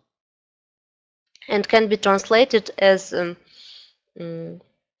Lao and can be translated as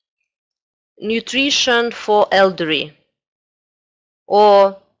nutrition for elderly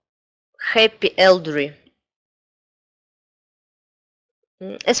or happy elderly.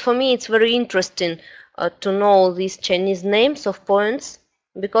 As for me, it's very interesting to know these Chinese names of points,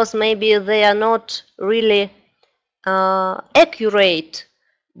 because maybe they are not really accurate,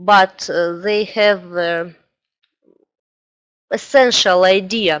 but they have essential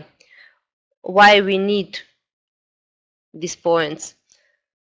idea why we need these points.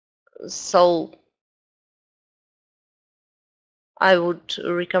 So I would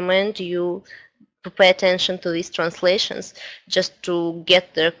recommend you to pay attention to these translations just to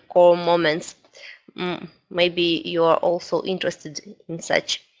get the core moments. Maybe you are also interested in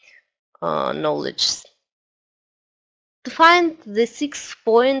such knowledge. To find the 6th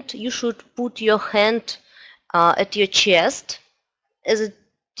point, you should put your hand at your chest, as it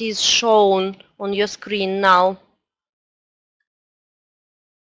is shown on your screen now.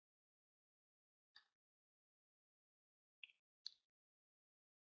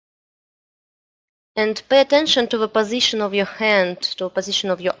 And pay attention to the position of your hand, to the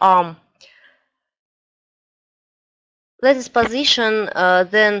position of your arm. That is position,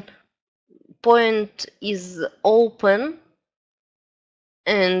 then point is open,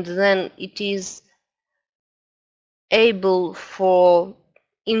 and then it is able for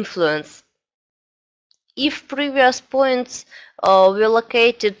influence. If previous points were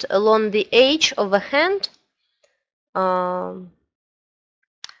located along the edge of the hand,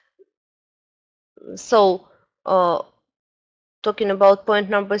 so talking about point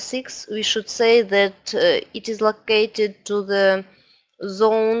number 6, we should say that it is located to the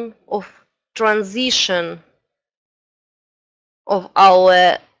zone of transition of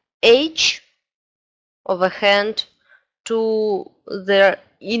our edge of a hand to their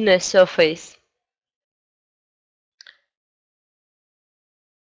inner surface.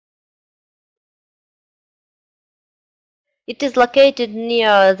 It is located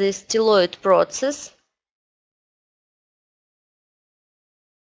near the styloid process.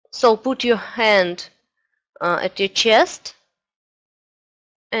 So put your hand at your chest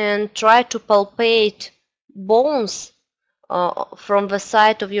and try to palpate bones from the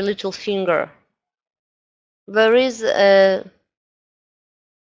side of your little finger. There is a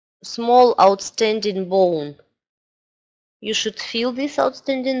small outstanding bone. You should feel this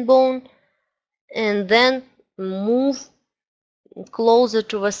outstanding bone and then move closer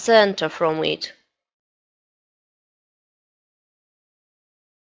to the center from it.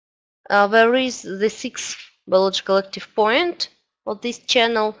 There is the sixth biological active point of this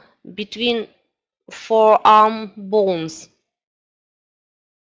channel between forearm bones.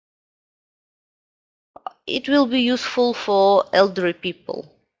 It will be useful for elderly people.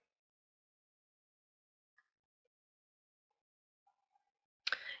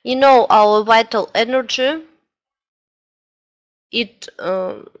 You know, our vital energy, it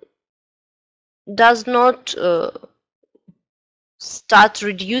does not start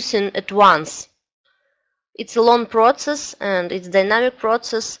reducing at once. It's a long process and it's dynamic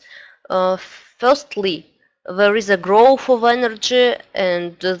process. Firstly, there is a growth of energy,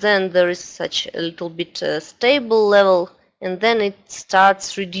 and then there is such a little bit stable level, and then it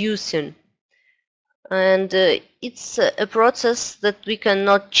starts reducing. And it's a process that we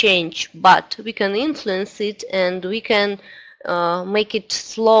cannot change, but we can influence it and we can make it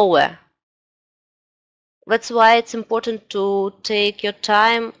slower. That's why it's important to take your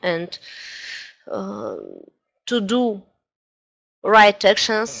time and to do right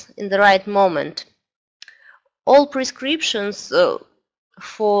actions in the right moment. All prescriptions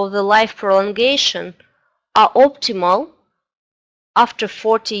for the life prolongation are optimal after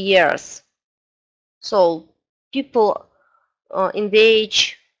 40 years. So people in the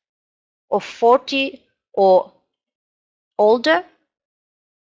age of 40 or older,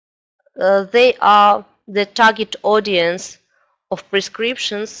 they are the target audience of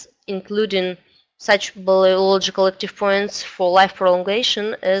prescriptions, including such biological active points for life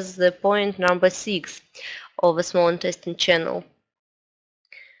prolongation as the point number 6 of the small intestine channel.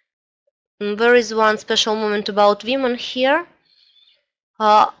 There is one special moment about women here.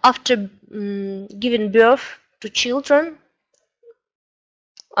 After giving birth to children,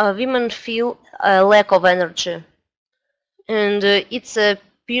 women feel a lack of energy, and it's a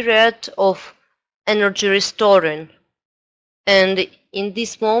period of energy restoring. And in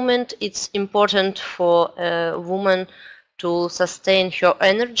this moment, it's important for a woman to sustain her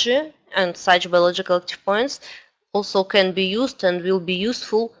energy, and such biological active points also can be used and will be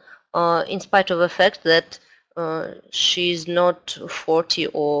useful in spite of the fact that she is not 40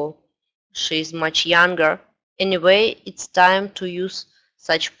 or she is much younger. Anyway, it's time to use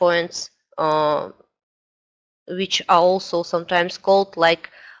such points, which are also sometimes called like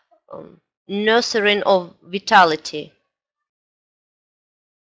nurturing of vitality.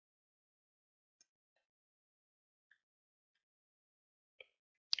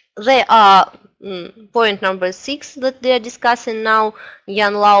 They are point number 6 that they are discussing now,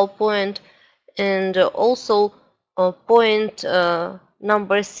 Yan Lao point, and also point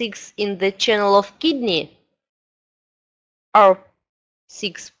number 6 in the channel of kidney,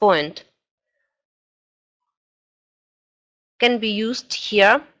 R6 point, can be used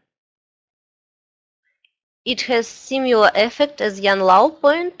here. It has similar effect as Yan Lao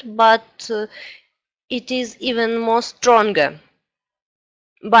point, but it is even more stronger.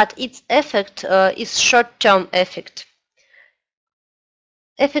 But its effect is short-term effect.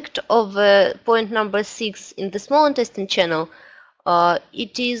 Effect of point number 6 in the small intestine channel,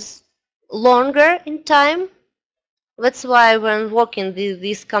 it is longer in time. That's why when working with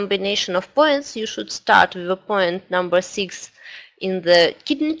this combination of points, you should start with a point number 6 in the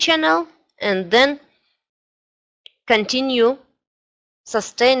kidney channel and then continue,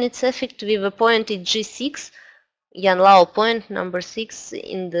 sustain its effect with a point in G6, Yan Lao point number 6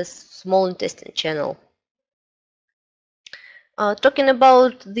 in the small intestine channel. Talking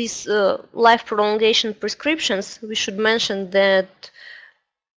about these life prolongation prescriptions, we should mention that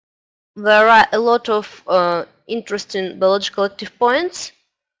there are a lot of interesting biological active points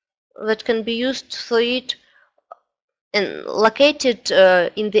that can be used for it and located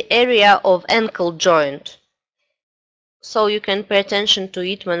in the area of ankle joint. So you can pay attention to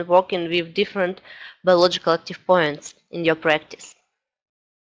it when working with different biological active points in your practice.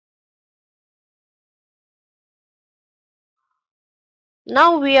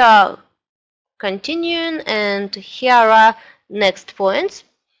 Now we are continuing, and here are next points.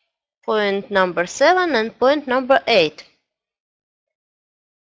 Point number 7 and point number 8.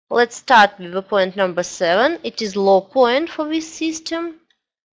 Let's start with the point number 7. It is low point for this system.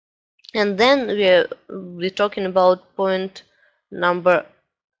 And then we're talking about point number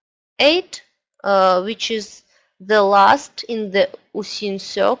 8, which is the last in the Usin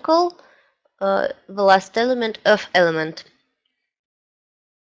circle, the last element of element.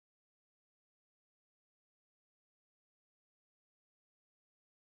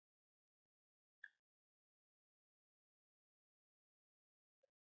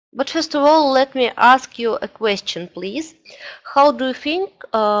 But first of all, let me ask you a question, please. How do you think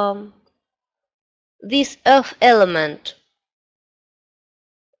this earth element,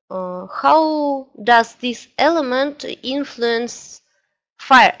 how does this element influence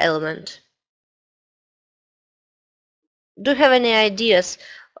fire element? Do you have any ideas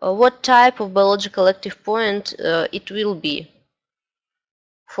what type of biological active point it will be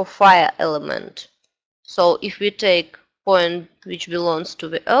for fire element? So if we take point which belongs to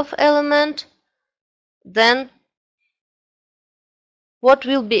the earth element, then what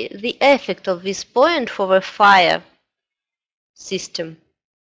will be the effect of this point for the fire system?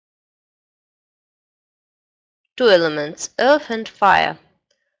 Two elements, earth and fire.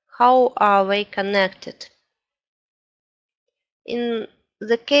 How are they connected? In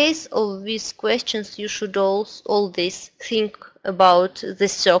the case of these questions, you should always think about the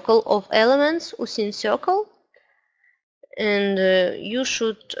circle of elements within circle, and you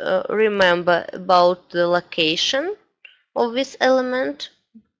should remember about the location of this element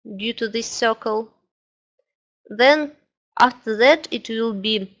due to this circle. Then after that it will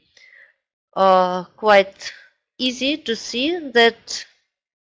be quite easy to see that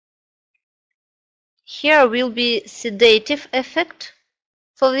here will be sedative effect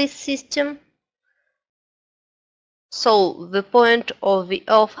for this system. So the point of the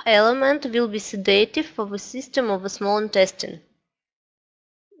earth element will be sedative for the system of the small intestine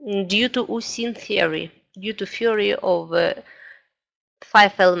due to Usin theory, due to theory of the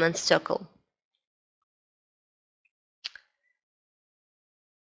 5-element circle.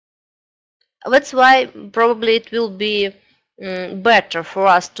 That's why probably it will be better for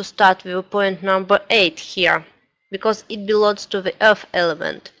us to start with point number 8 here, because it belongs to the earth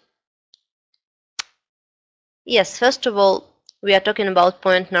element. Yes, first of all, we are talking about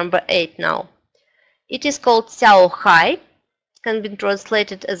point number 8 now. It is called Xiao Hai, can be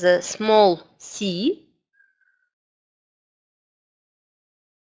translated as a small sea,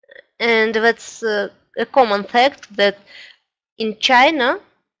 and that's a common fact that in China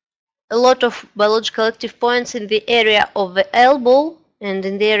a lot of biological active points in the area of the elbow and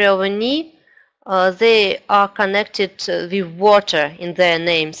in the area of the knee, they are connected with water in their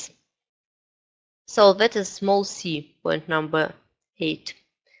names. So that is small c, point number 8.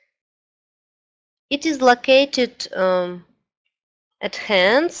 It is located at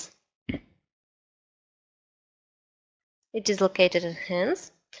hands. It is located at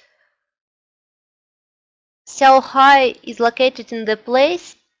hands. Xiao Hai is located in the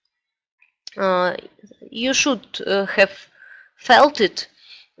place you should have felt it.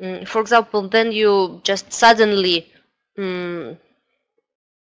 For example, then you just suddenly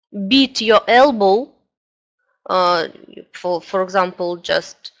beat your elbow, for example,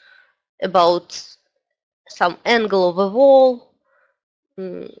 just about some angle of a wall,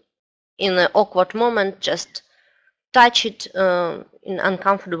 in an awkward moment, just touch it in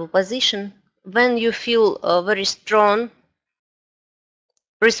uncomfortable position. When you feel a very strong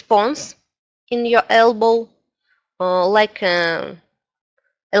response in your elbow, like an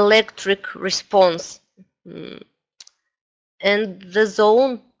electric response, and the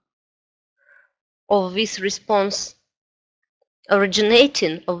zone of this response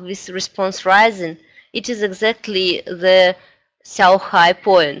originating, of this response rising, it is exactly the Xiao Hai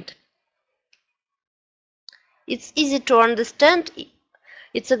point. It's easy to understand.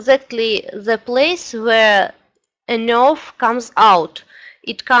 It's exactly the place where a nerve comes out.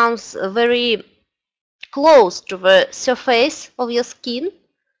 It comes very close to the surface of your skin.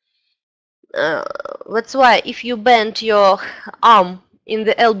 That's why if you bend your arm in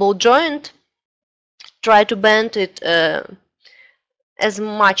the elbow joint, try to bend it as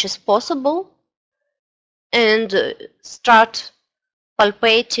much as possible and start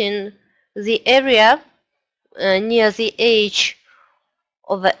palpating the area near the edge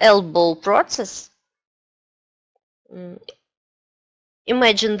of the elbow process.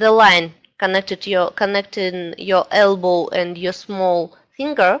 Imagine the line connecting your elbow and your small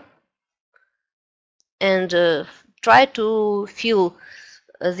finger, and try to feel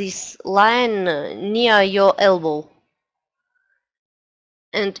this line near your elbow.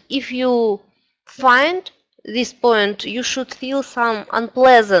 And if you find this point, you should feel some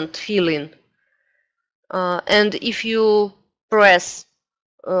unpleasant feeling. And if you press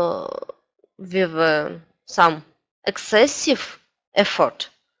with some excessive effort,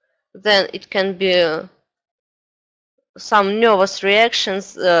 then it can be some nervous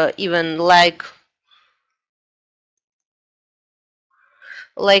reactions, even like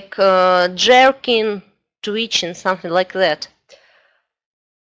jerking, twitching, something like that.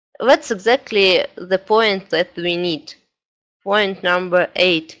 That's exactly the point that we need. Point number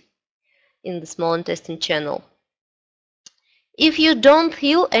 8. in the small intestine channel. If you don't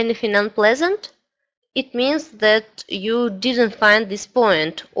feel anything unpleasant, it means that you didn't find this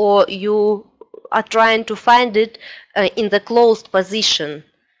point, or you are trying to find it in the closed position.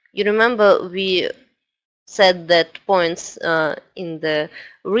 You remember we said that points in the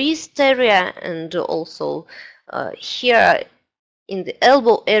wrist area and also here in the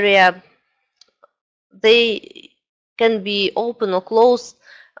elbow area, they can be open or closed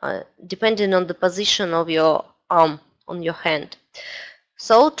depending on the position of your arm on your hand.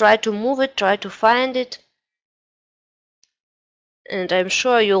 So try to move it, try to find it, and I'm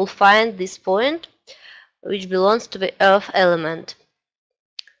sure you'll find this point, which belongs to the earth element.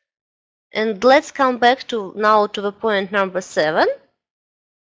 And let's come back to now to the point number 7.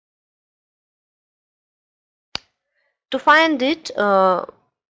 To find it,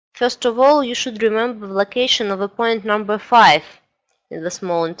 first of all, you should remember the location of the point number 5 in the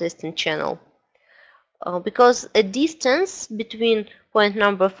small intestine channel. Because a distance between point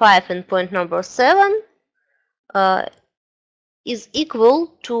number 5 and point number 7 is equal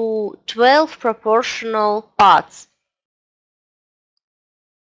to 12 proportional parts.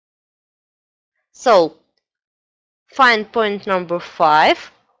 So, find point number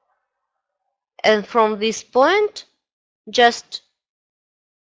 5, and from this point, just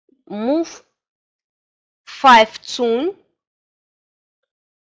move 5 tsum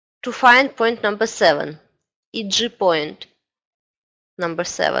to find point number 7, e.g. point number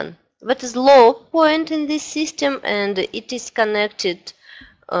 7. That is low point in this system, and it is connected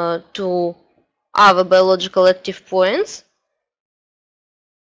to other biological active points.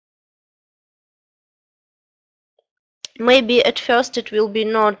 Maybe at first it will be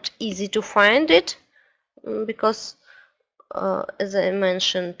not easy to find it, because as I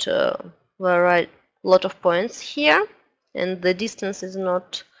mentioned, there are a lot of points here and the distance is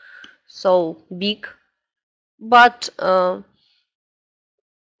not so big. But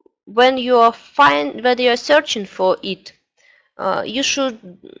when you are searching for it, you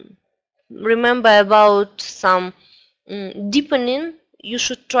should remember about some deepening. You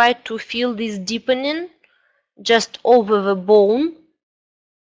should try to feel this deepening just over the bone,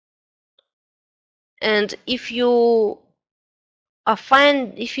 and if you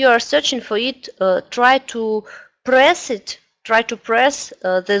are searching for it, try to press it. Try to press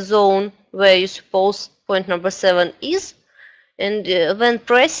the zone where you suppose point number 7 is, and when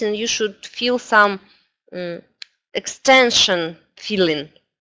pressing, you should feel some extension feeling.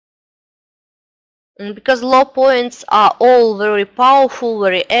 And because low points are all very powerful,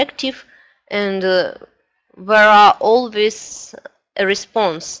 very active, and there are always a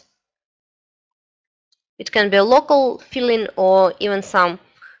response. It can be a local feeling or even some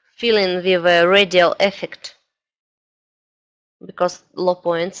feeling with a radial effect, because low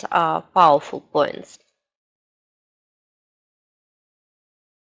points are powerful points.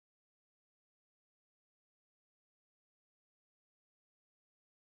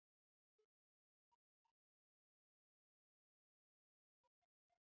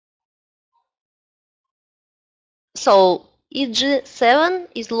 So EG7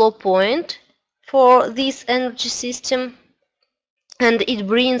 is low point for this energy system, and it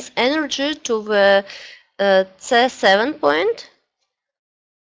brings energy to the C7 point.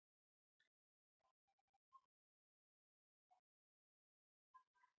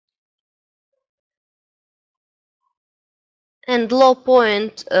 And low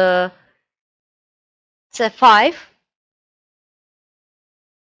point C5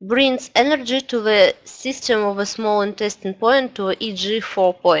 brings energy to the system of a small intestine point, to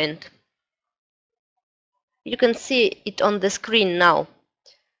EG4 point. You can see it on the screen now.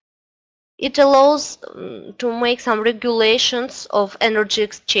 It allows to make some regulations of energy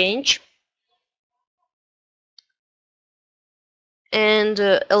exchange, and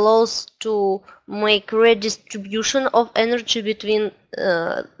allows to make redistribution of energy between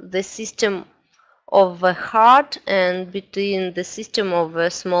the system of the heart and between the system of the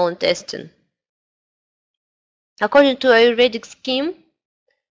small intestine. According to Ayurvedic scheme,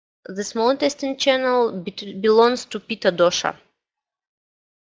 the small intestine channel belongs to Pitta dosha.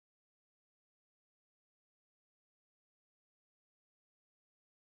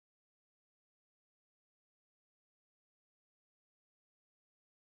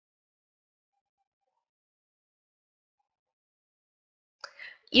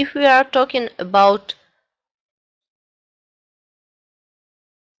 If we are talking about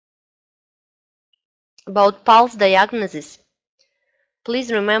pulse diagnosis, please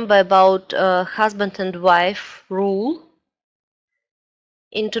remember about husband and wife rule.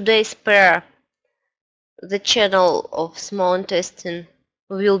 In today's pair, the channel of small intestine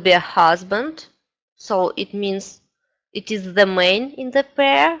will be a husband, so it means it is the main in the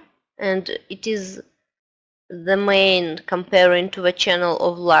pair, and it is the main comparing to the channel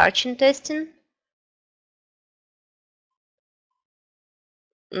of large intestine.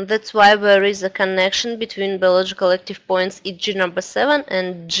 That's why there is a connection between biological active points EG number 7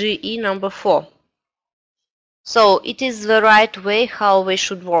 and GE number 4. So it is the right way how they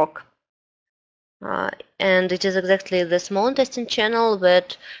should work. And it is exactly the small intestine channel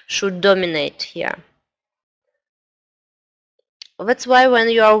that should dominate here. That's why when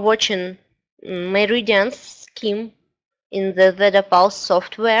you are watching meridian scheme in the VedaPulse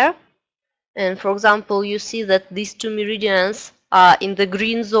software, and for example you see that these two meridians are in the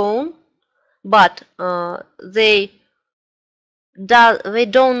green zone, but they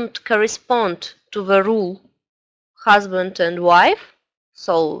don't correspond to the rule husband and wife,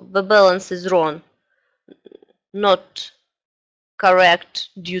 so the balance is wrong, not correct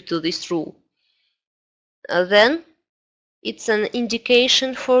due to this rule. Then it's an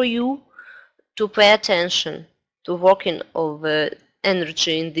indication for you to pay attention to working of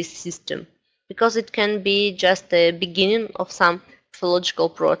energy in this system, because it can be just the beginning of some physiological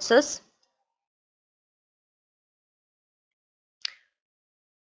process.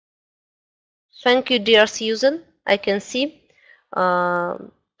 Thank you, dear Susan. I can see.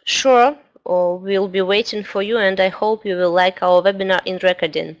 Sure, we'll be waiting for you, and I hope you will like our webinar in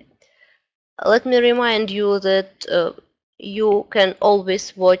recording. Let me remind you that you can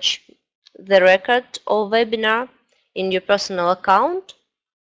always watch the record of webinar in your personal account.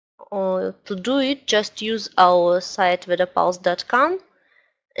 To do it, just use our site vedapulse.com,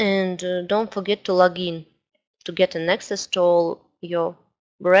 and don't forget to log in to get an access to all your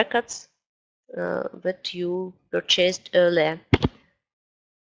records that you purchased earlier.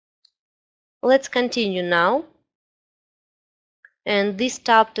 Let's continue now. And this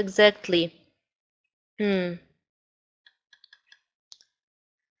stopped exactly at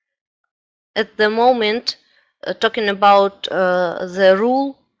the moment talking about the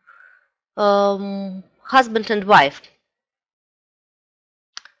rule husband and wife.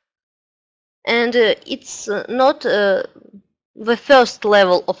 And it's not the first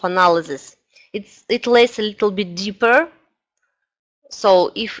level of analysis. It lays a little bit deeper.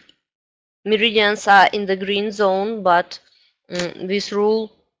 So if meridians are in the green zone, but this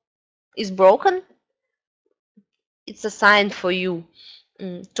rule is broken, it's a sign for you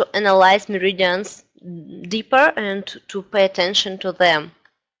to analyze meridians deeper and to pay attention to them.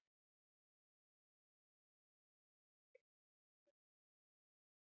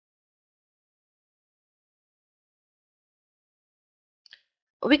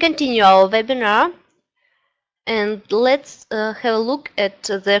 We continue our webinar, and let's have a look at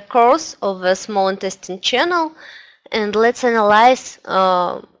the course of the small intestine channel, and let's analyze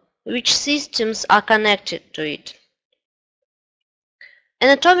which systems are connected to it.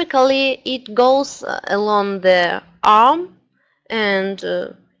 Anatomically, it goes along the arm and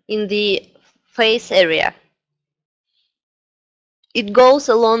in the face area. It goes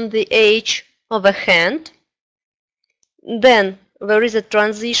along the edge of a hand. Then there is a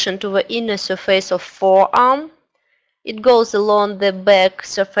transition to the inner surface of forearm. It goes along the back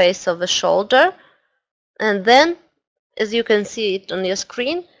surface of the shoulder, and then, as you can see it on your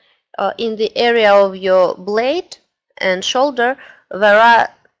screen, in the area of your blade and shoulder there are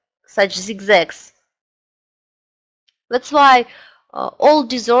such zigzags. That's why all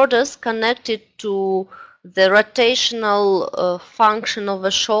disorders connected to the rotational function of the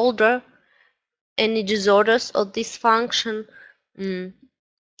shoulder, any disorders of this function,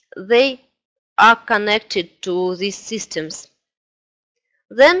 they are connected to these systems.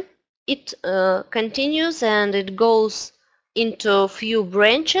 Then it continues and it goes into a few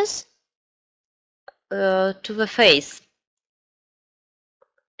branches to the face.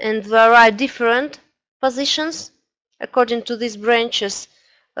 And there are different positions according to these branches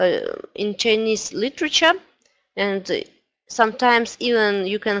in Chinese literature, and sometimes even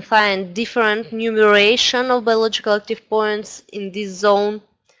you can find different numeration of biological active points in this zone.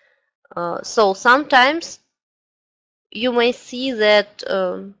 So sometimes you may see that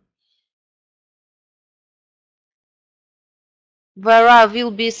there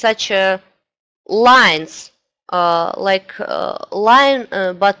will be such lines, like line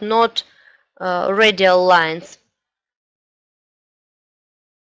but not radial lines.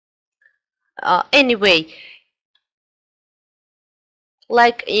 Anyway,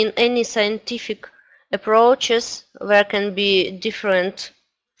 like in any scientific approaches, there can be different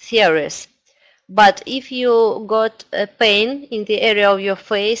theories. But if you got a pain in the area of your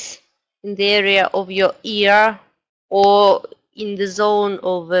face, in the area of your ear, or in the zone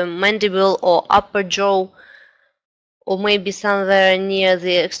of the mandible or upper jaw, or maybe somewhere near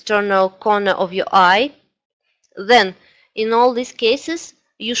the external corner of your eye, then in all these cases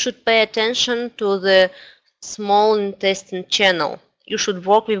you should pay attention to the small intestine channel. You should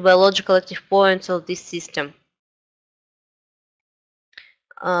work with biological active points of this system.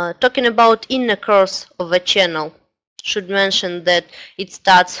 Talking about inner course of the channel, should mention that it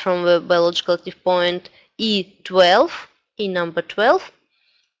starts from the biological active point E12, E number 12.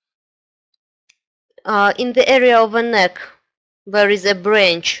 In the area of the neck, there is a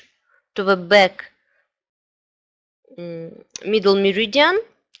branch to the back middle meridian,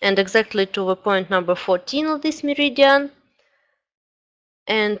 and exactly to the point number 14 of this meridian,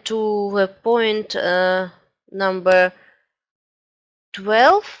 and to the point number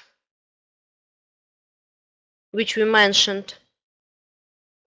 12, which we mentioned.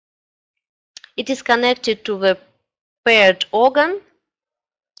 It is connected to the paired organ,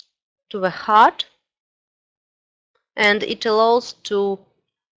 to the heart, and it allows to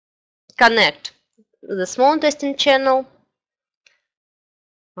connect the small intestine channel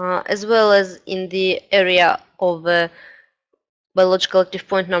as well as in the area of the biological active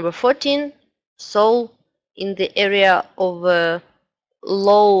point number 14, so in the area of the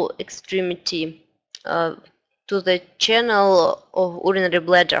low extremity to the channel of urinary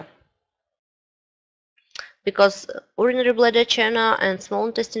bladder, because urinary bladder channel and small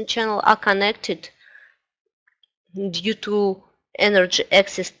intestine channel are connected due to energy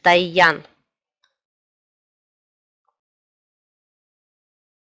axis tie-yan.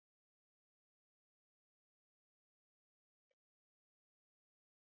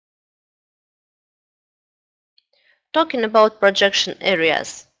 Talking about projection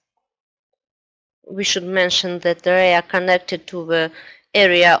areas, we should mention that they are connected to the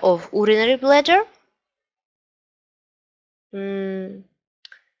area of urinary bladder.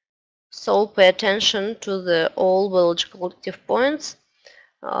 So pay attention to the all biological active points,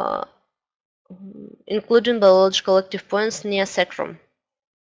 including biological active points near sacrum.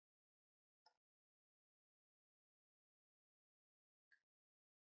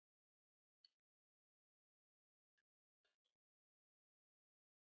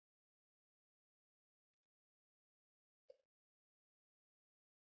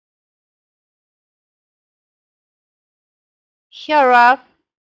 Here are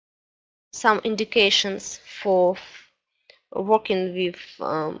some indications for working with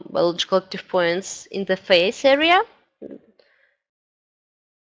biological active points in the face area.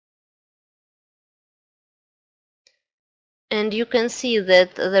 And you can see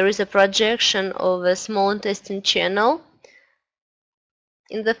that there is a projection of a small intestine channel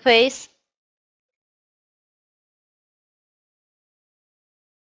in the face.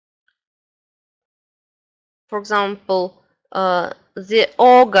 For example, the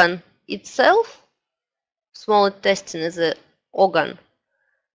organ itself, small intestine is an organ.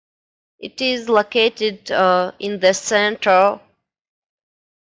 It is located in the center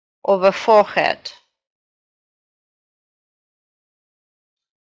of the forehead.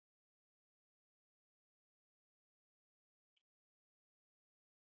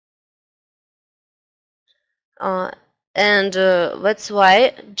 And that's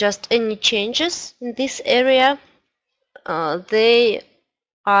why just any changes in this area, they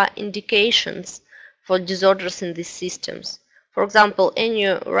are indications for disorders in these systems. For example, any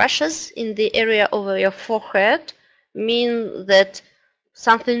rashes in the area over your forehead mean that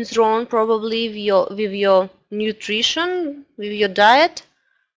something's wrong probably with your nutrition, with your diet.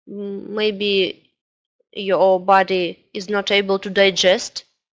 Maybe your body is not able to digest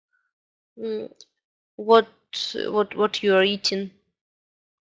what you are eating,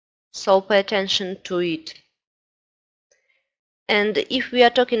 so pay attention to it. And if we are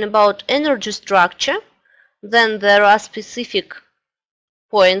talking about energy structure, then there are specific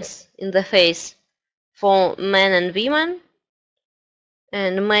points in the face for men and women,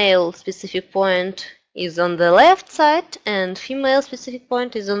 and male specific point is on the left side and female specific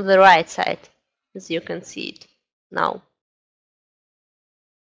point is on the right side, as you can see it now.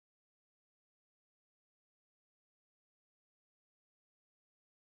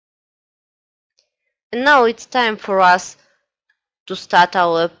 And now it's time for us to start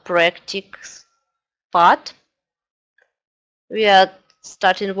our practice part. We are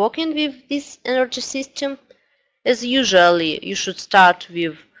starting working with this energy system. As usually, you should start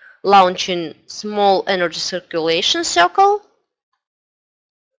with launching small energy circulation circle.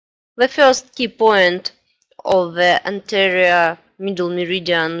 The first key point of the anterior middle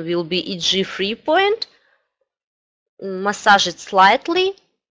meridian will be EG3 point. Massage it slightly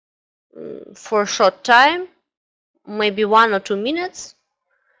for a short time maybe 1 or 2 minutes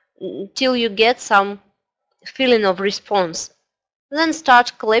till you get some feeling of response. Then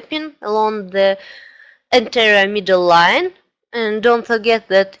start clapping along the anterior middle line, and don't forget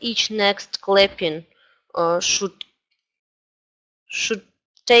that each next clapping should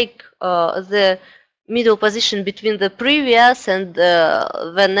take the middle position between the previous and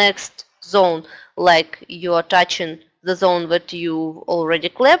the next zone, like you are touching the zone that you already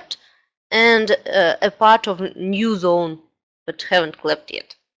clapped and a part of new zone that haven't clapped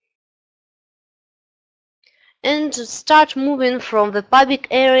yet. And start moving from the pubic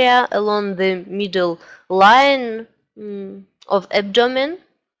area along the middle line of abdomen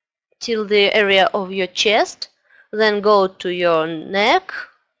till the area of your chest. Then go to your neck,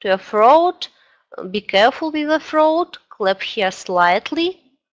 to your throat. Be careful with the throat. Clap here slightly.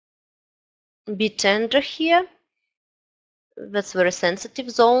 Be tender here. That's very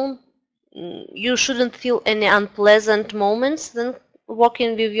sensitive zone. You shouldn't feel any unpleasant moments then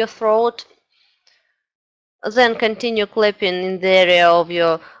walking with your throat. Then continue clapping in the area of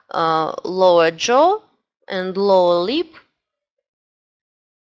your lower jaw and lower lip.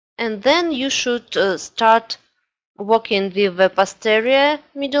 And then you should start walking with the posterior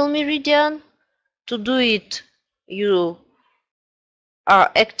middle meridian. To do it, you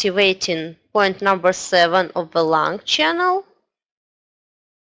are activating point number 7 of the lung channel.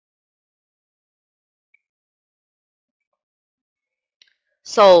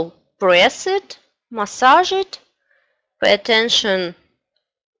 So press it, massage it, pay attention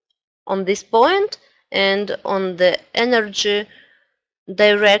on this point and on the energy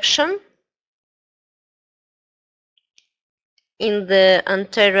direction in the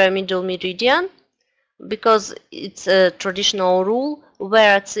anterior middle meridian, because it's a traditional rule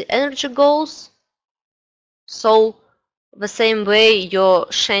where the energy goes, so the same way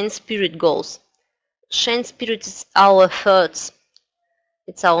your Shane spirit goes. Shane spirit is our thoughts,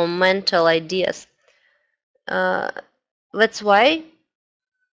 it's our mental ideas. That's why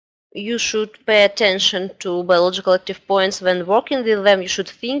you should pay attention to biological active points when working with them. You should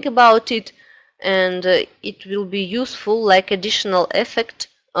think about it, and it will be useful like additional effect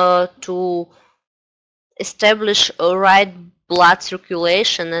to establish a right blood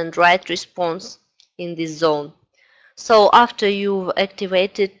circulation and right response in this zone. So after you've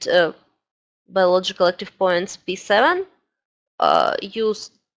activated biological active points P7, you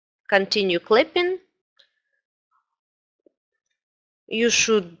continue clapping. You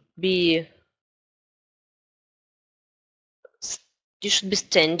should be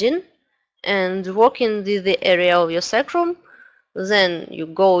standing and walking with the area of your sacrum. Then you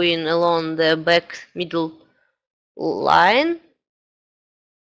go in along the back middle line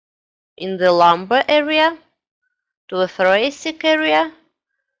in the lumbar area to the thoracic area,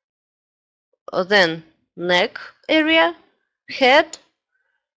 then neck area, head,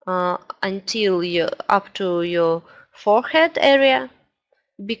 until you up to your forehead area.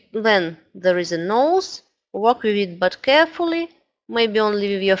 Then there is a nose. Walk with it but carefully, maybe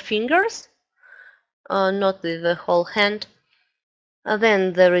only with your fingers, not with the whole hand.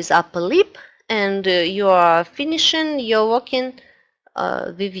 Then there is upper lip, and you are finishing your walking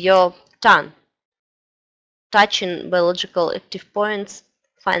with your tongue, touching biological active points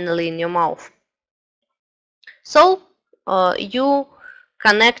finally in your mouth. So you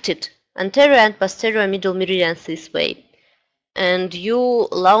connected anterior and posterior middle meridians this way, and you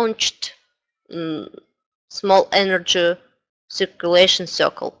launched small energy circulation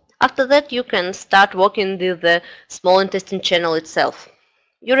circle. After that, you can start walking with the small intestine channel itself.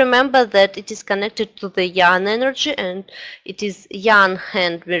 You remember that it is connected to the yang energy, and it is yang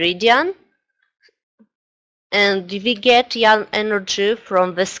hand meridian, and we get yang energy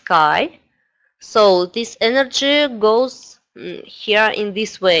from the sky. So this energy goes here in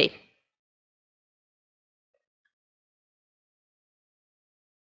this way.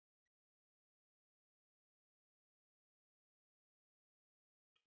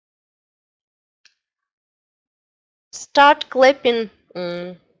 Start clapping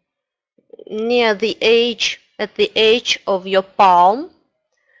near the edge, at the edge of your palm.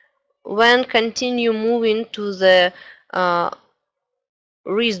 When continue moving to the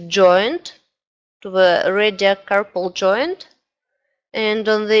wrist joint, to the radiocarpal joint, and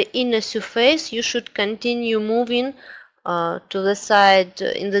on the inner surface you should continue moving to the side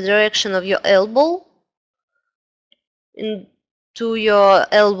in the direction of your elbow, into your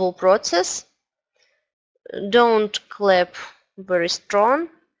elbow process. Don't clap very strong,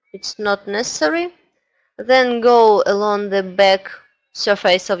 it's not necessary. Then go along the back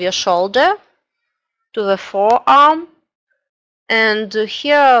surface of your shoulder to the forearm, and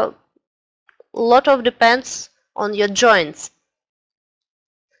here a lot of depends on your joints.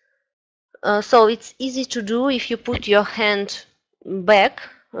 So it's easy to do if you put your hand back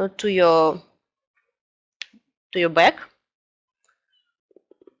to your back,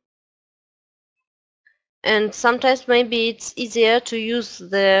 and sometimes maybe it's easier to use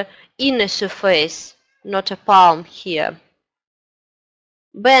the inner surface, not a palm here.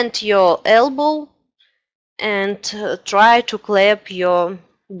 Bend your elbow and try to clamp your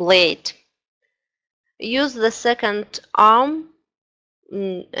blade. Use the second arm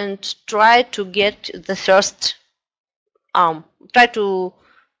and try to get the first arm. Try to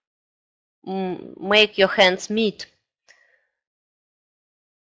make your hands meet.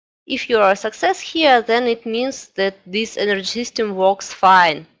 If you are a success here, then it means that this energy system works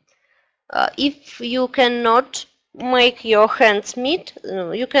fine. If you cannot make your hands meet,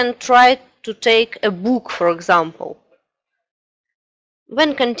 you can try to take a book, for example.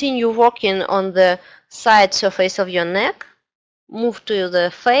 Then continue working on the side surface of your neck. Move to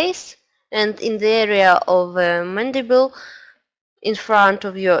the face, and in the area of the mandible in front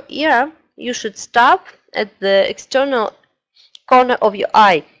of your ear, you should stop at the external corner of your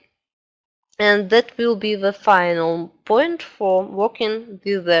eye. And that will be the final point for working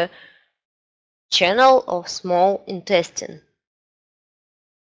with the channel of small intestine.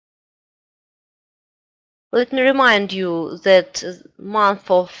 Let me remind you that month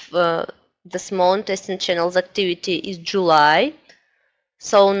of the small intestine channel's activity is July.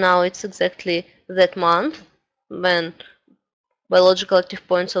 So now it's exactly that month when biological active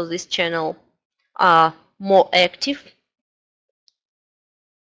points of this channel are more active.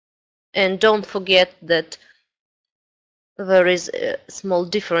 And don't forget that there is a small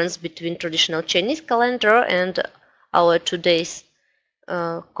difference between traditional Chinese calendar and our today's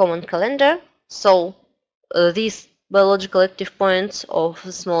common calendar. So these biological active points of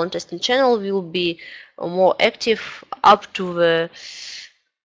the small intestine channel will be more active up to the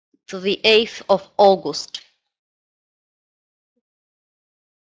 8th of August.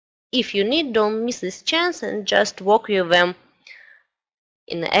 If you need, don't miss this chance and just work with them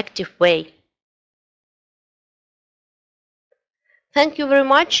in an active way. Thank you very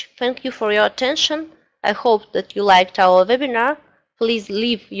much. Thank you for your attention. I hope that you liked our webinar. Please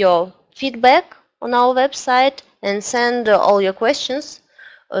leave your feedback on our website and send all your questions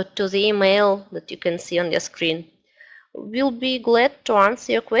to the email that you can see on your screen. We'll be glad to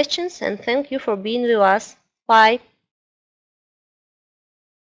answer your questions, and thank you for being with us. Bye.